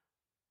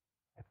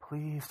 And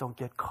please don't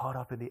get caught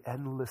up in the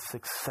endless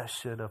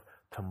succession of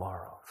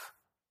tomorrows.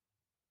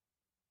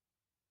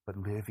 But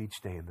live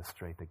each day in the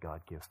strength that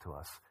God gives to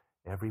us.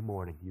 Every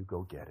morning you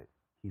go get it.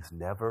 He's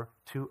never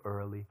too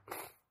early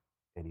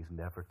and he's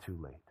never too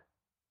late.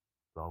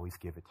 He'll always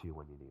give it to you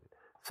when you need it.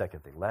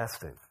 Second thing,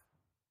 last thing.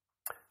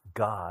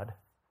 God,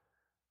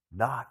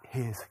 not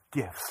his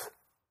gifts,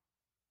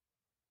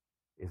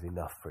 is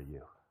enough for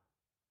you.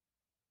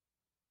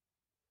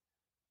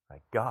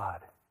 Right? God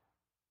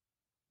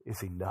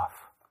is enough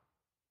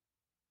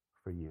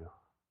for you.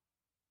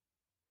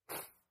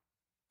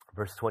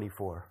 Verse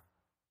 24,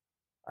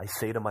 I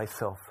say to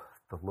myself,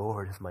 the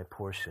Lord is my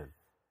portion.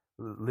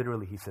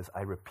 Literally, he says,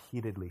 I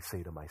repeatedly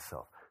say to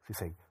myself. So he's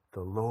saying,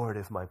 the Lord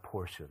is my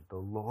portion. The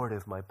Lord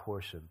is my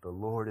portion. The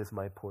Lord is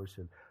my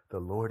portion. The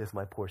Lord is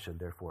my portion.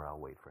 Therefore, I'll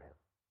wait for him.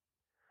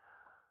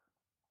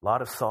 A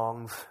lot of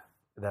songs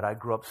that I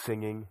grew up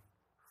singing,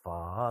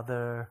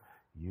 Father,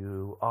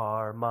 you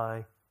are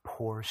my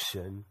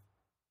portion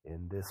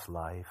in this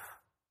life.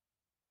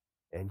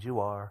 And you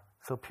are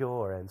so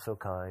pure and so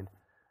kind.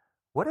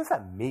 What does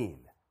that mean?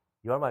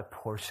 You are my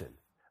portion.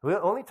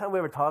 The only time we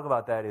ever talk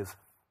about that is,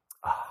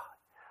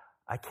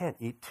 I can't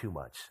eat too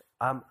much.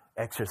 I'm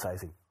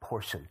exercising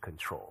portion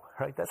control,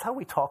 right? That's how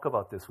we talk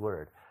about this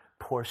word,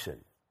 portion.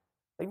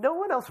 Like no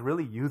one else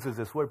really uses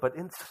this word, but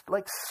in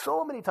like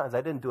so many times,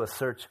 I didn't do a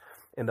search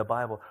in the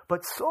Bible,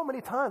 but so many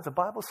times the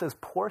Bible says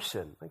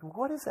portion. Like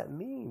what does that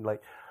mean?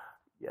 Like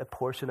a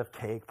portion of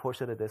cake,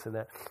 portion of this and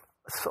that.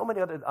 So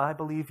many other, I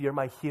believe you're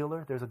my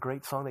healer. There's a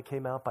great song that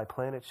came out by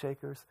Planet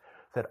Shakers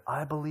that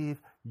I believe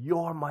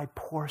you're my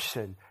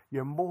portion.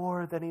 You're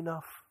more than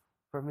enough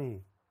for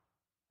me.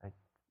 Like,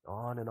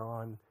 on and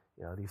on,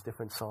 these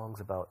different songs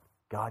about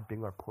God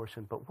being our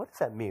portion. But what does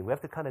that mean? We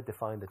have to kind of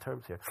define the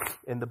terms here.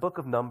 In the book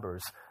of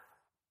Numbers,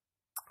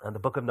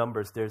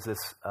 there's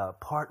this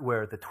part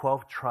where the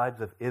 12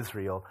 tribes of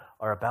Israel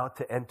are about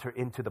to enter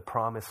into the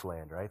promised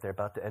land, right? They're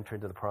about to enter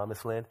into the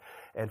promised land.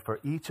 And for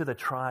each of the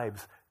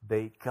tribes,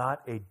 they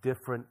got a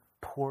different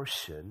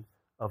portion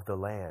of the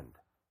land.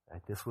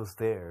 Right? This was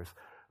theirs.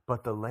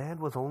 But the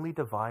land was only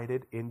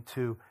divided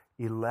into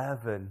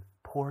 11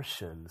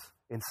 portions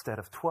instead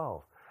of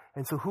 12.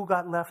 And so who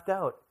got left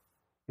out?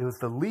 It was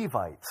the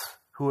Levites,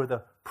 who are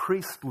the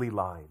priestly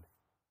line.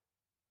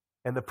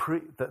 And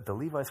the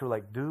Levites were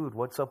like, dude,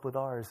 what's up with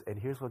ours? And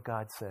here's what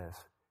God says.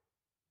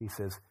 He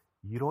says,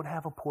 you don't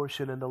have a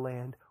portion in the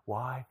land.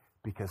 Why?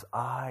 Because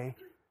I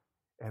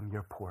am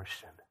your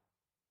portion.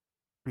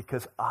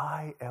 Because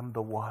I am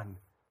the one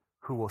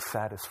who will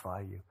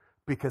satisfy you.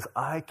 Because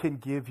I can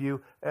give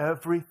you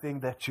everything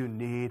that you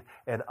need,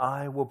 and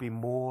I will be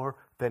more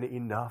than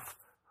enough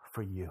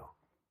for you.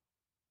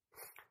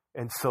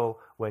 And so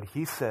when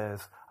he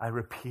says, I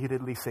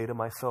repeatedly say to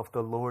myself,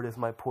 the Lord is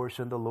my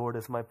portion, the Lord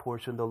is my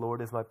portion, the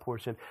Lord is my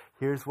portion.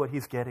 Here's what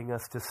he's getting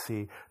us to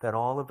see, that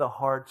all of the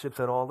hardships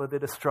and all of the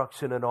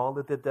destruction and all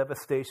of the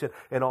devastation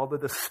and all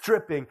of the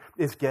stripping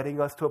is getting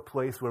us to a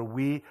place where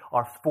we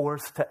are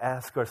forced to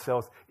ask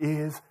ourselves,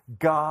 is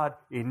God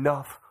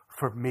enough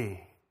for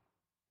me?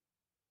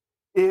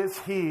 Is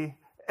he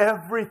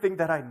everything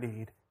that I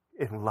need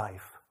in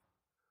life?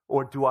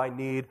 Or do I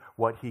need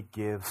what he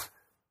gives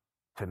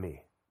to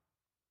me?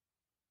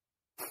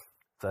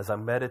 So as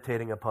I'm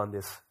meditating upon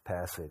this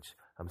passage,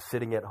 I'm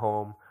sitting at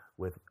home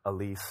with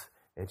Elise,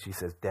 and she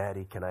says,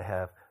 Daddy, can I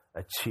have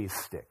a cheese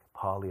stick,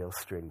 polio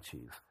string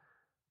cheese?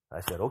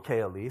 I said,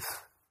 okay, Elise,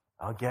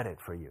 I'll get it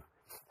for you.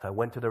 So I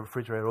went to the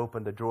refrigerator,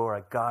 opened the drawer,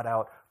 I got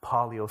out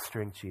polio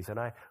string cheese. And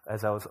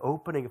as I was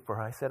opening it for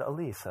her, I said,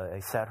 Elise, I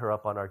sat her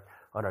up on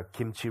our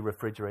kimchi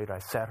refrigerator. I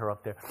sat her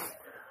up there.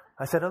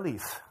 I said,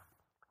 Elise,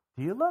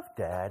 do you love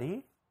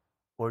Daddy,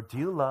 or do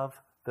you love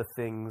the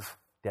things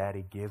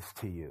Daddy gives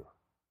to you?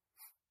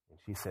 And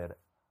she said,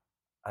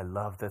 I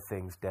love the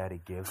things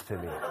Daddy gives to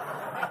me.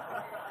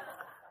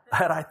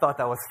 And I thought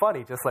that was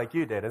funny, just like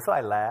you did. And so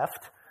I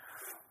laughed.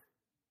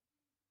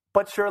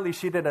 But surely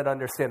she didn't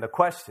understand the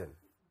question.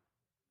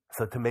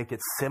 So to make it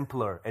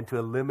simpler and to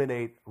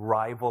eliminate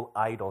rival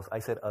idols, I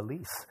said,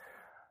 Elise,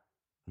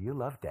 do you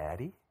love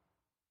Daddy?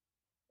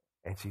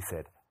 And she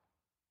said,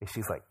 and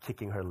she's like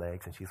kicking her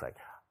legs, and she's like,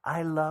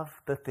 I love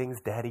the things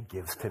Daddy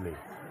gives to me.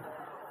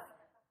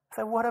 I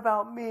said, what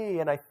about me?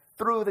 And I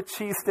threw the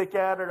cheese stick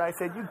at her, and I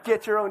said, you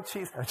get your own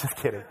cheese. I'm just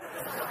kidding.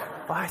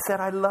 But I said,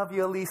 I love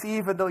you, Elise,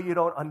 even though you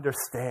don't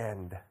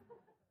understand.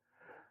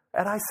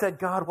 And I said,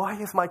 God,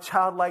 why is my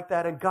child like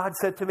that? And God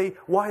said to me,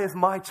 why is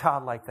my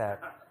child like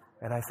that?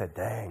 And I said,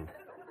 dang.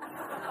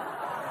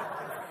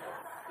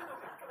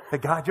 I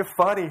said, God, you're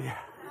funny. I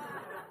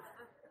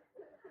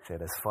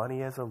said, as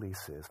funny as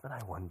Elise is, but I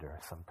wonder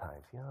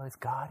sometimes, is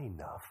God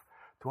enough?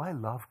 Do I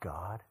love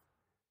God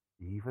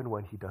even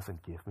when he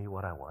doesn't give me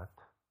what I want?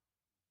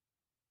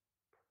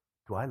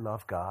 Do I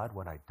love God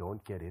when I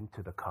don't get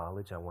into the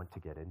college I want to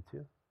get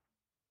into?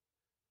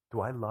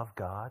 Do I love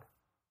God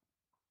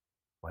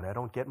when I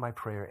don't get my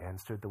prayer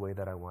answered the way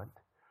that I want?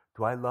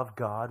 Do I love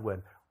God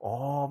when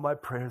all my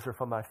prayers are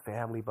for my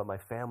family, but my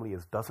family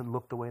doesn't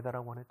look the way that I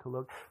want it to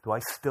look? Do I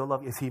still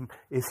love?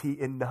 Is he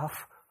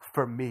enough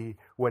for me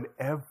when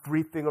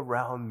everything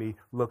around me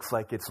looks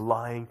like it's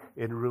lying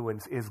in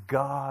ruins? Is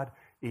God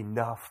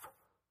enough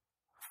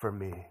for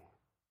me?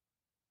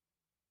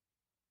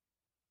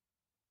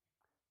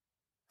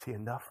 Is he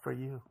enough for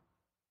you?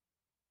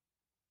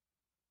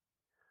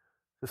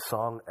 The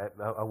song,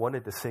 I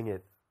wanted to sing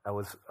it. I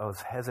was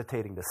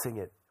hesitating to sing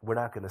it. We're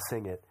not going to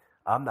sing it.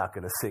 I'm not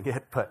going to sing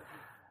it, but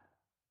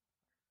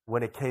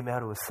when it came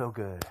out, it was so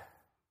good.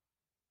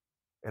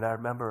 And I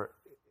remember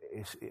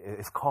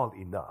it's called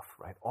Enough,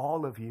 right?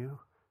 All of you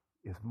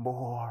is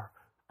more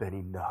than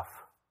enough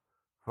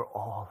for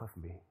all of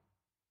me.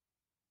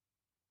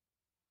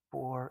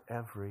 For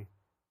every...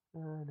 I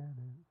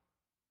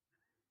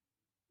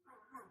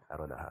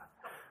don't know how.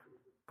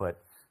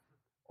 But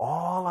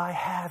all I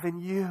have in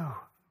you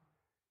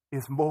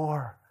is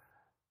more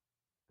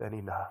than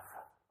enough.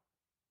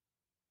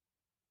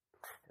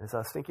 As I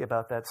was thinking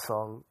about that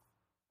song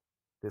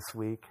this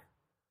week,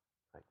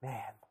 like,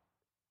 man,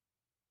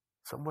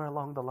 somewhere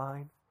along the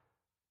line,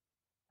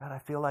 God, I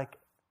feel like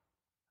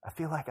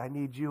I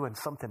need you and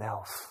something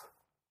else.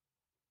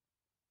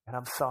 And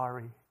I'm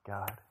sorry,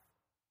 God.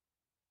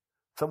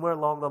 Somewhere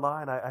along the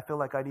line, I feel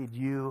like I need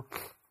you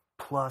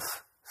plus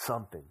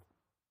something.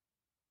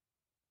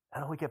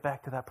 How do we get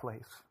back to that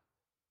place?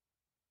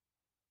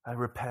 I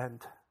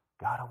repent.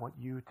 God, I want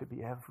you to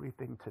be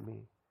everything to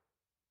me.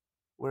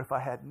 Where if I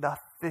had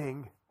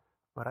nothing,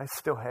 but I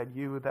still had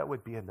you, that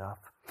would be enough.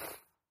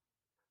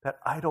 That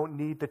I don't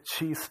need the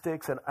cheese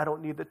sticks, and I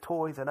don't need the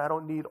toys, and I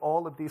don't need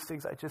all of these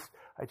things. I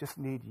just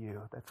need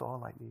you. That's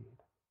all I need.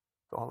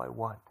 That's all I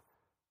want.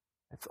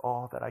 It's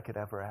all that I could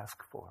ever ask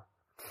for.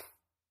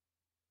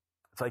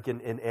 It's like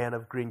in Anne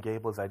of Green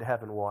Gables. I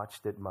haven't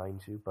watched it,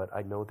 mind you, but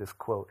I know this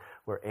quote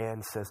where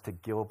Anne says to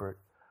Gilbert,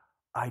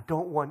 I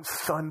don't want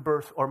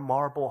sunbursts or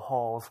marble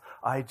halls.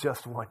 I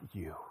just want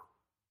you.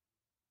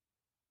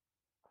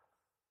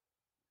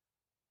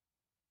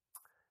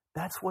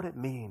 That's what it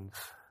means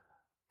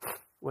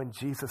when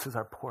Jesus is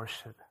our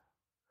portion.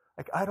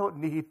 Like, I don't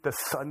need the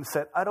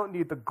sunset. I don't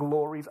need the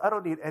glories. I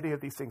don't need any of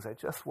these things. I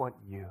just want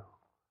you.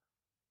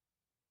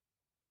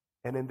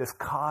 And in this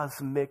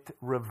cosmic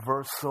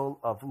reversal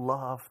of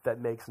love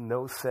that makes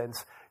no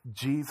sense,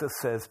 Jesus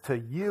says to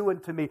you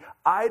and to me,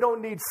 I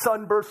don't need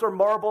sunbursts or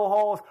marble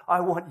halls.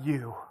 I want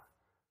you.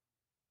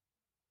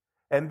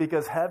 And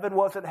because heaven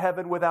wasn't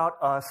heaven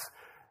without us,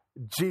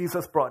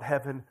 Jesus brought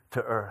heaven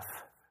to earth.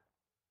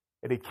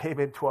 And he came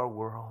into our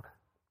world.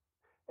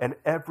 And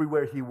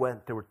everywhere he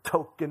went, there were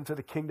tokens of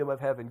the kingdom of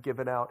heaven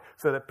given out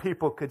so that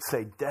people could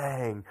say,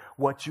 dang,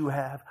 what you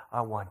have,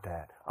 I want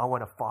that. I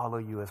want to follow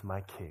you as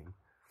my king.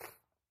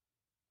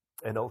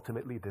 And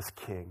ultimately, this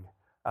king,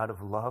 out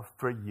of love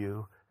for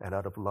you and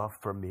out of love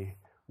for me,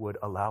 would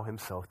allow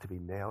himself to be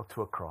nailed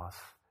to a cross.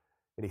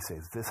 And he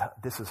says,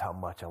 this is how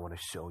much I want to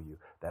show you,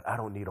 that I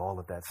don't need all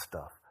of that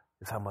stuff.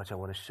 This is how much I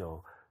want to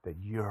show that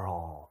you're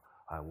all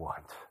I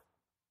want.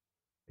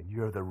 And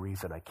you're the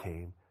reason I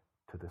came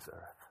to this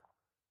earth.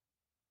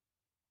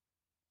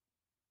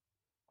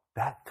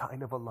 That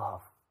kind of a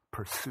love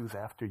pursues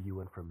after you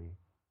and for me.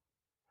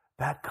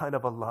 That kind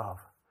of a love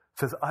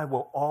says, I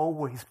will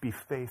always be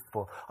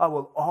faithful. I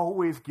will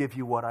always give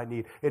you what I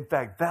need. In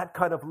fact, that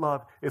kind of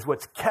love is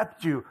what's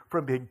kept you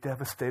from being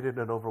devastated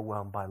and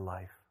overwhelmed by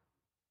life.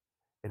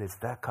 And it's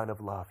that kind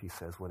of love, he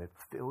says, when it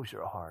fills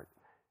your heart,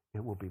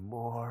 it will be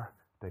more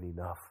than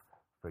enough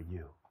for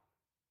you.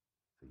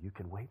 So you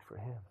can wait for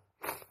him.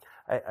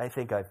 I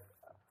think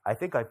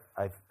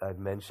I've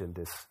mentioned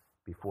this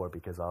before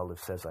because Olive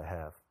says I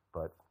have,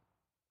 but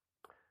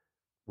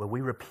when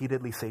we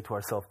repeatedly say to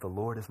ourselves, the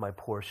Lord is my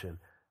portion,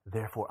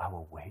 therefore I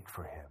will wait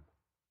for him.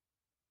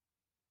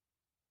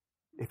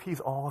 If he's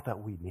all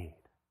that we need,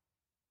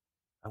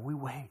 and we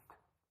wait.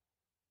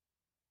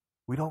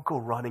 We don't go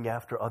running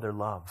after other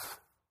loves.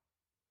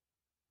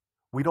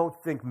 We don't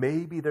think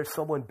maybe there's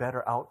someone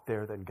better out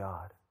there than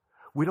God.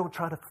 We don't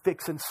try to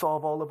fix and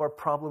solve all of our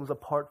problems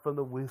apart from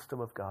the wisdom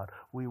of God.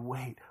 We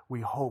wait,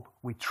 we hope,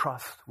 we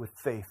trust with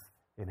faith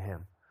in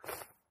him.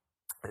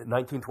 In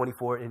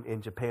 1924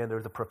 in Japan, there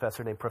was a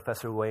professor named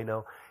Professor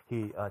Ueno.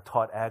 He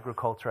taught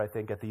agriculture, I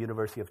think, at the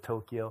University of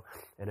Tokyo.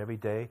 And every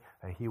day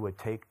he would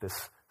take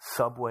this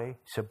subway,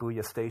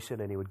 Shibuya Station,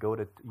 and he would go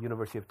to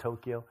University of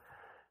Tokyo.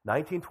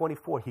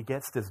 1924, he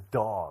gets this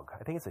dog.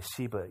 I think it's a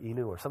Shiba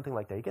Inu or something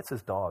like that. He gets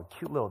this dog,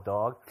 cute little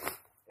dog,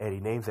 and he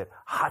names it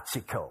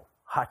Hachiko.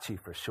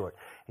 Hachi for short.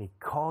 And he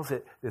calls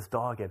it this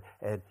dog,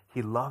 and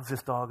he loves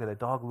this dog, and the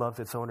dog loves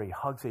its owner. He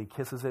hugs it, he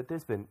kisses it.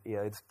 There's been,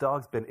 its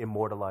dog's been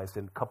immortalized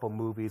in a couple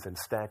movies and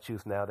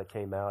statues now that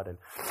came out and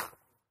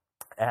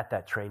at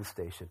that train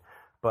station.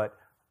 But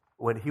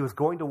when he was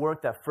going to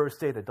work that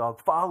first day, the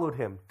dog followed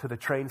him to the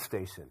train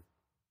station.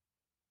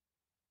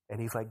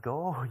 And he's like,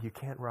 go, you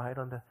can't ride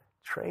on the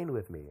train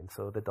with me. And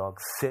so the dog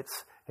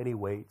sits and he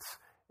waits,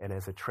 and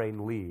as the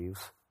train leaves,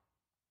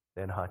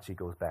 then Hachi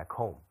goes back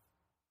home.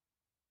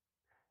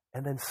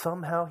 And then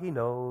somehow he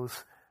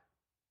knows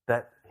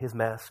that his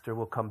master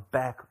will come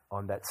back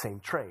on that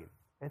same train.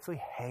 And so he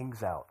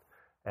hangs out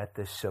at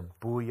the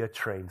Shibuya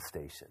train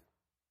station.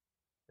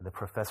 And the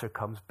professor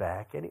comes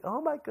back and oh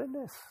my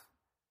goodness,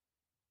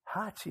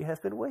 Hachi has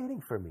been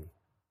waiting for me.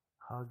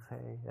 Hugs,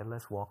 hey, and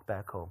let's walk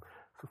back home.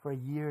 So for a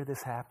year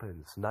this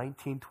happens,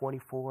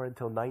 1924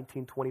 until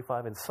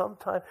 1925. And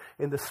sometime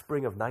in the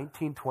spring of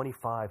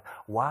 1925,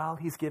 while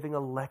he's giving a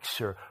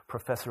lecture,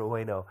 Professor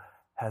Ueno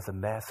has a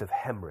massive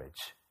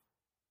hemorrhage.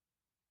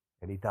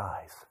 And he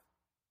dies.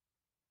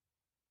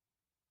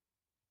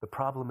 The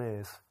problem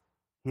is,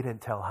 he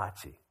didn't tell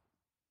Hachi.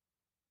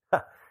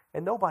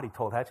 And nobody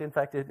told Hachi. In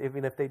fact,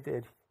 even if they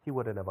did, he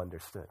wouldn't have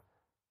understood.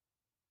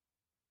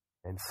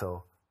 And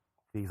so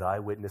these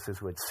eyewitnesses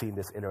who had seen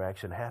this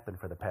interaction happen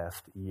for the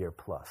past year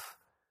plus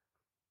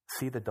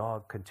see the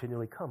dog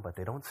continually come, but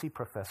they don't see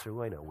Professor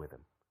Ueno with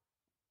him.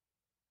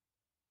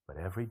 But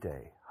every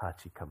day,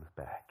 Hachi comes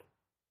back,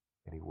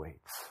 and he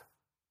waits.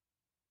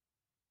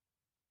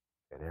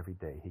 And every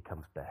day he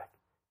comes back,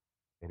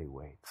 and he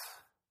waits.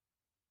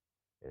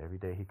 And every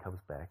day he comes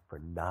back for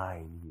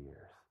 9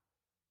 years,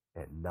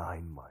 and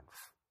 9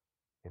 months,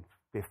 and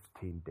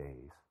 15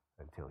 days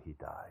until he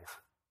dies.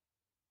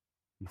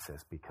 He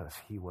says, because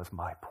he was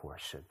my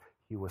portion,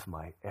 he was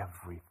my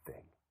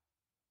everything,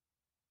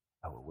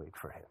 I will wait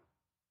for him.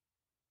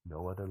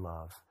 No other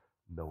loves,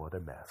 no other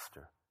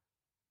master,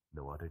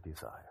 no other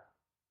desire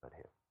but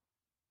him.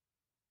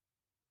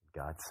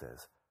 God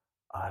says,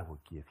 I will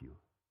give you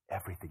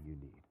everything you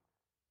need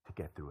to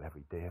get through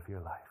every day of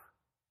your life.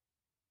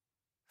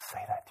 Say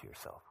that to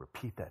yourself.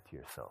 Repeat that to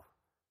yourself.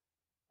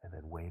 And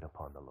then wait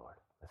upon the Lord.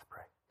 Let's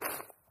pray.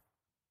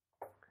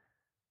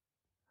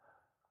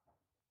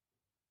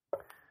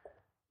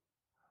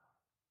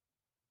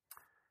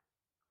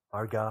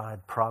 Our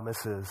God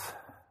promises,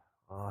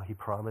 He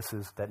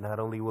promises that not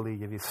only will He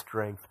give you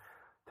strength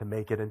to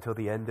make it until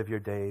the end of your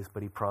days,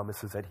 but He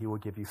promises that He will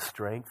give you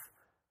strength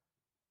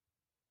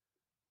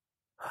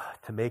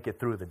to make it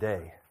through the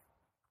day.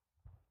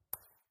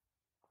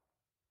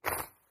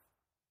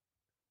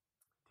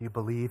 Do you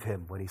believe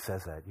Him when He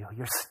says that? You know,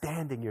 you're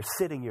standing, you're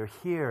sitting, you're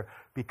here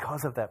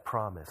because of that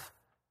promise.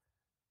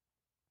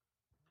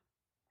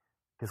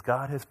 Because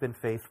God has been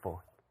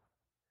faithful.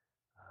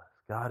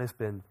 God has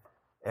been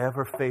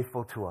ever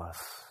faithful to us.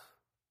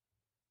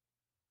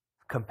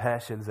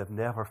 Compassions have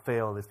never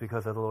failed. It's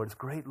because of the Lord's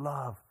great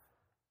love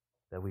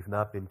that we've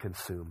not been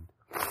consumed.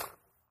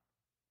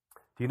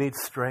 Do you need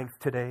strength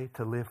today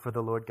to live for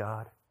the Lord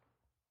God?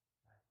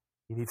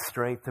 You need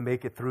strength to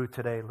make it through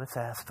today. Let's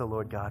ask the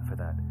Lord God for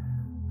that.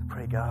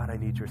 Pray, God, I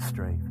need your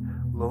strength.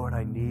 Lord,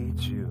 I need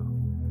you.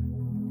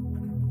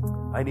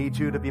 I need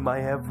you to be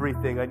my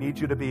everything. I need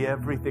you to be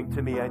everything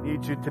to me. I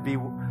need you to be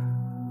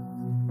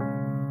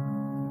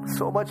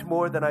so much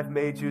more than I've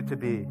made you to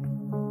be.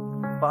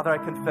 Father, I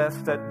confess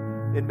that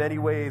in many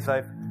ways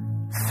I've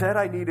said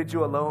I needed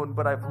you alone,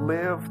 but I've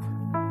lived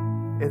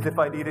as if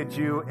I needed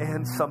you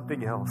and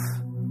something else.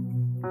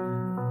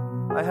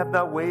 I have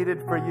not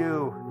waited for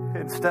you.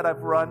 Instead,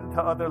 I've run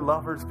to other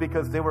lovers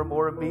because they were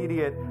more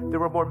immediate. They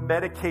were more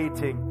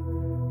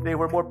medicating. They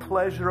were more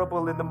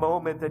pleasurable in the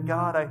moment. And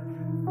God, I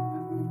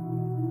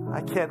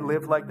can't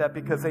live like that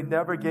because they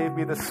never gave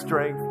me the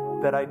strength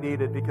that I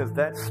needed, because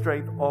that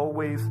strength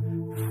always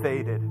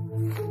faded.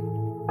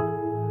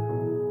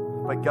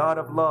 But God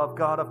of love,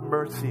 God of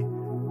mercy,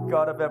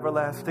 God of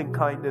everlasting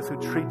kindness, who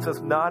treats us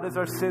not as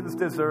our sins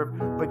deserve,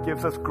 but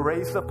gives us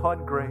grace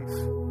upon grace.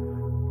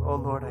 Oh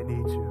Lord, I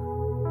need you.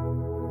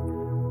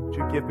 Would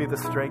you give me the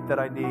strength that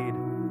I need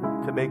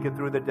to make it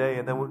through the day,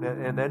 and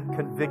then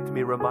convict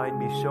me, remind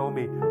me, show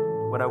me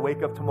when I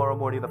wake up tomorrow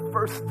morning, the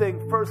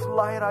first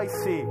light I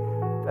see,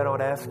 that I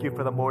would ask you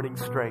for the morning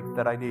strength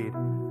that I need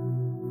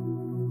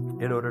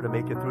in order to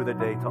make it through the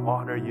day, to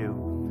honor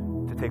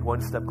you, to take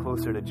one step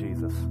closer to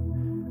Jesus.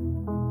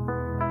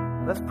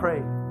 Let's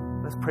pray.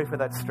 Let's pray for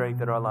that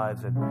strength in our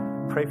lives, and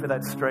pray for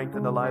that strength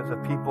in the lives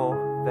of people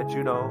that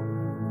you know,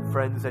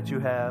 friends that you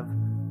have,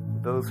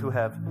 those who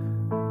have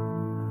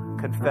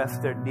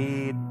confessed their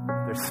need,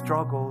 their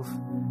struggles.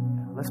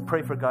 Let's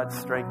pray for God's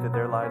strength in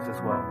their lives as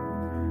well.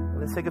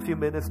 Let's take a few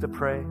minutes to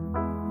pray.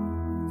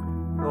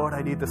 Lord,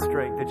 I need the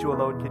strength that you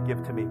alone can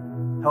give to me.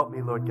 Help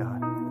me, Lord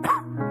God.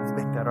 Let's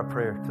make that our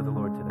prayer to the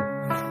Lord today.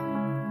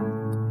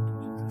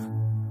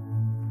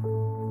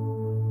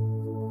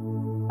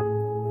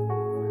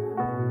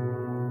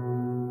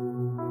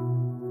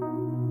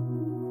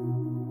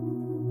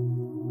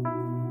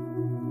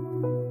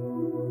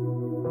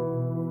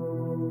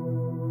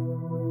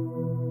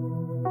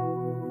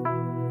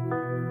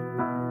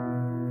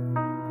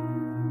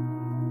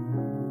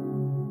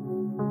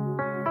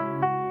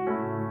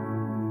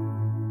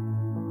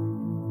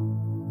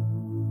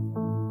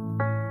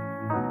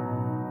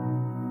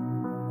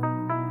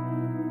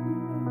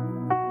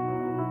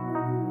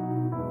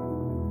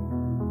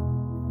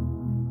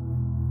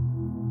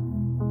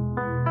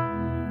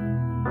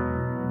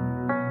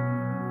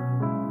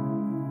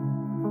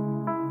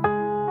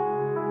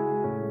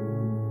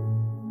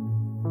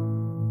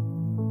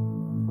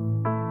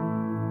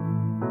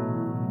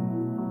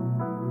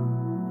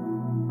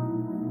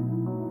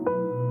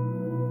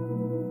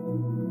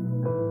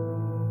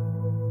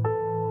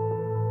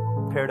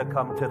 Prepare to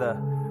come to the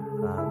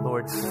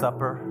Lord's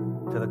Supper,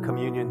 to the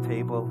communion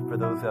table for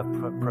those who have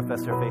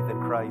professed their faith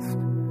in Christ.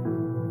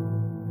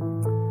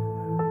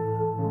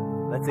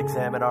 Let's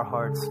examine our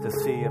hearts to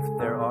see if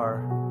there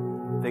are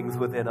things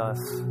within us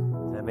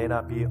that may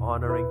not be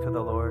honoring to the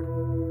Lord.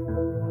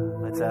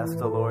 Let's ask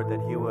the Lord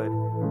that He would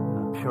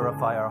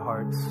purify our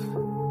hearts,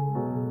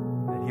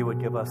 that He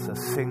would give us a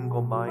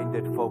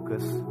single-minded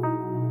focus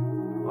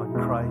on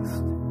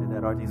Christ, and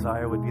that our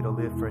desire would be to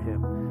live for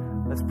Him.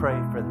 Let's pray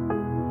for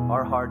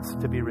our hearts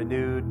to be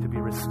renewed, to be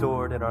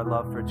restored in our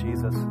love for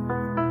Jesus.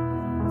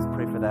 Let's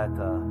pray for that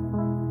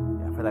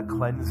for that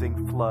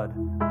cleansing flood,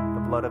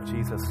 the blood of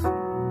Jesus,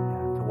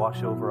 to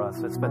wash over us.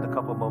 Let's spend a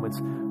couple moments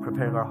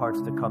preparing our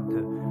hearts to come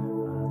to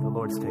the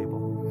Lord's table.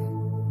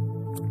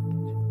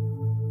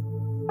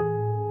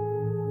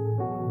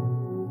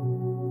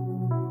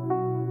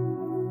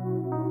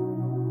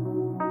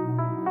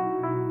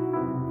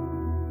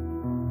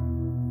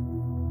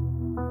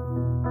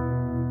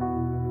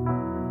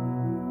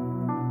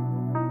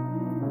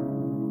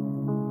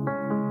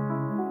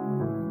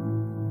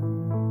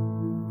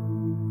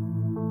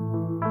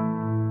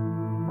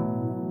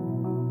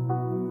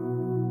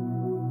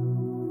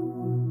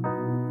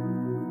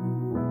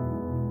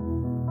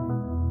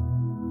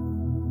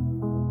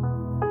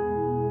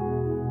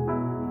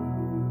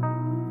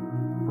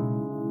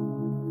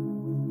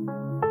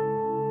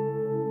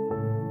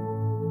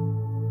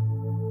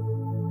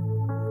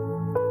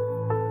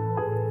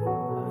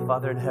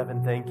 Father in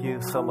heaven, thank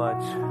you so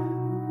much.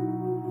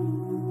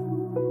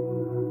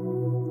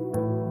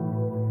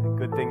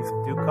 Good things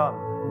do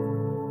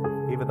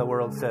come. Even the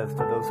world says to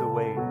those who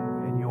wait,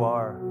 and you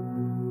are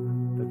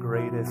the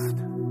greatest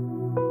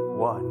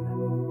one,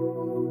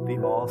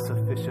 the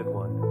all-sufficient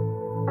one,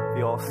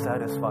 the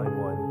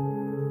all-satisfying one.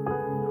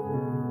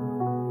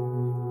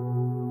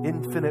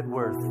 Infinite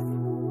worth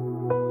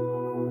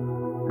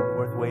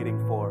waiting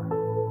for.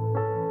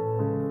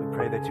 We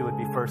pray that you would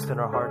be first in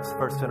our hearts,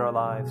 first in our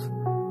lives,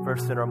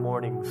 first in our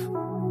mornings,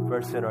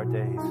 first in our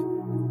days.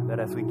 And that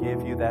as we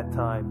give you that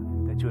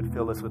time, that you would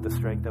fill us with the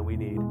strength that we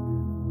need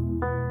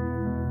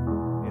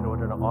in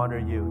order to honor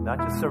you, not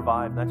just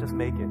survive, not just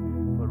make it,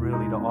 but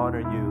really to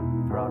honor you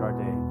throughout our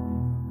day.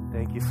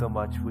 Thank you so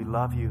much. We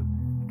love you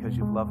because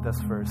you've loved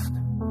us first.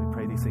 We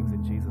pray these things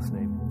in Jesus'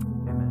 name.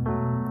 Amen.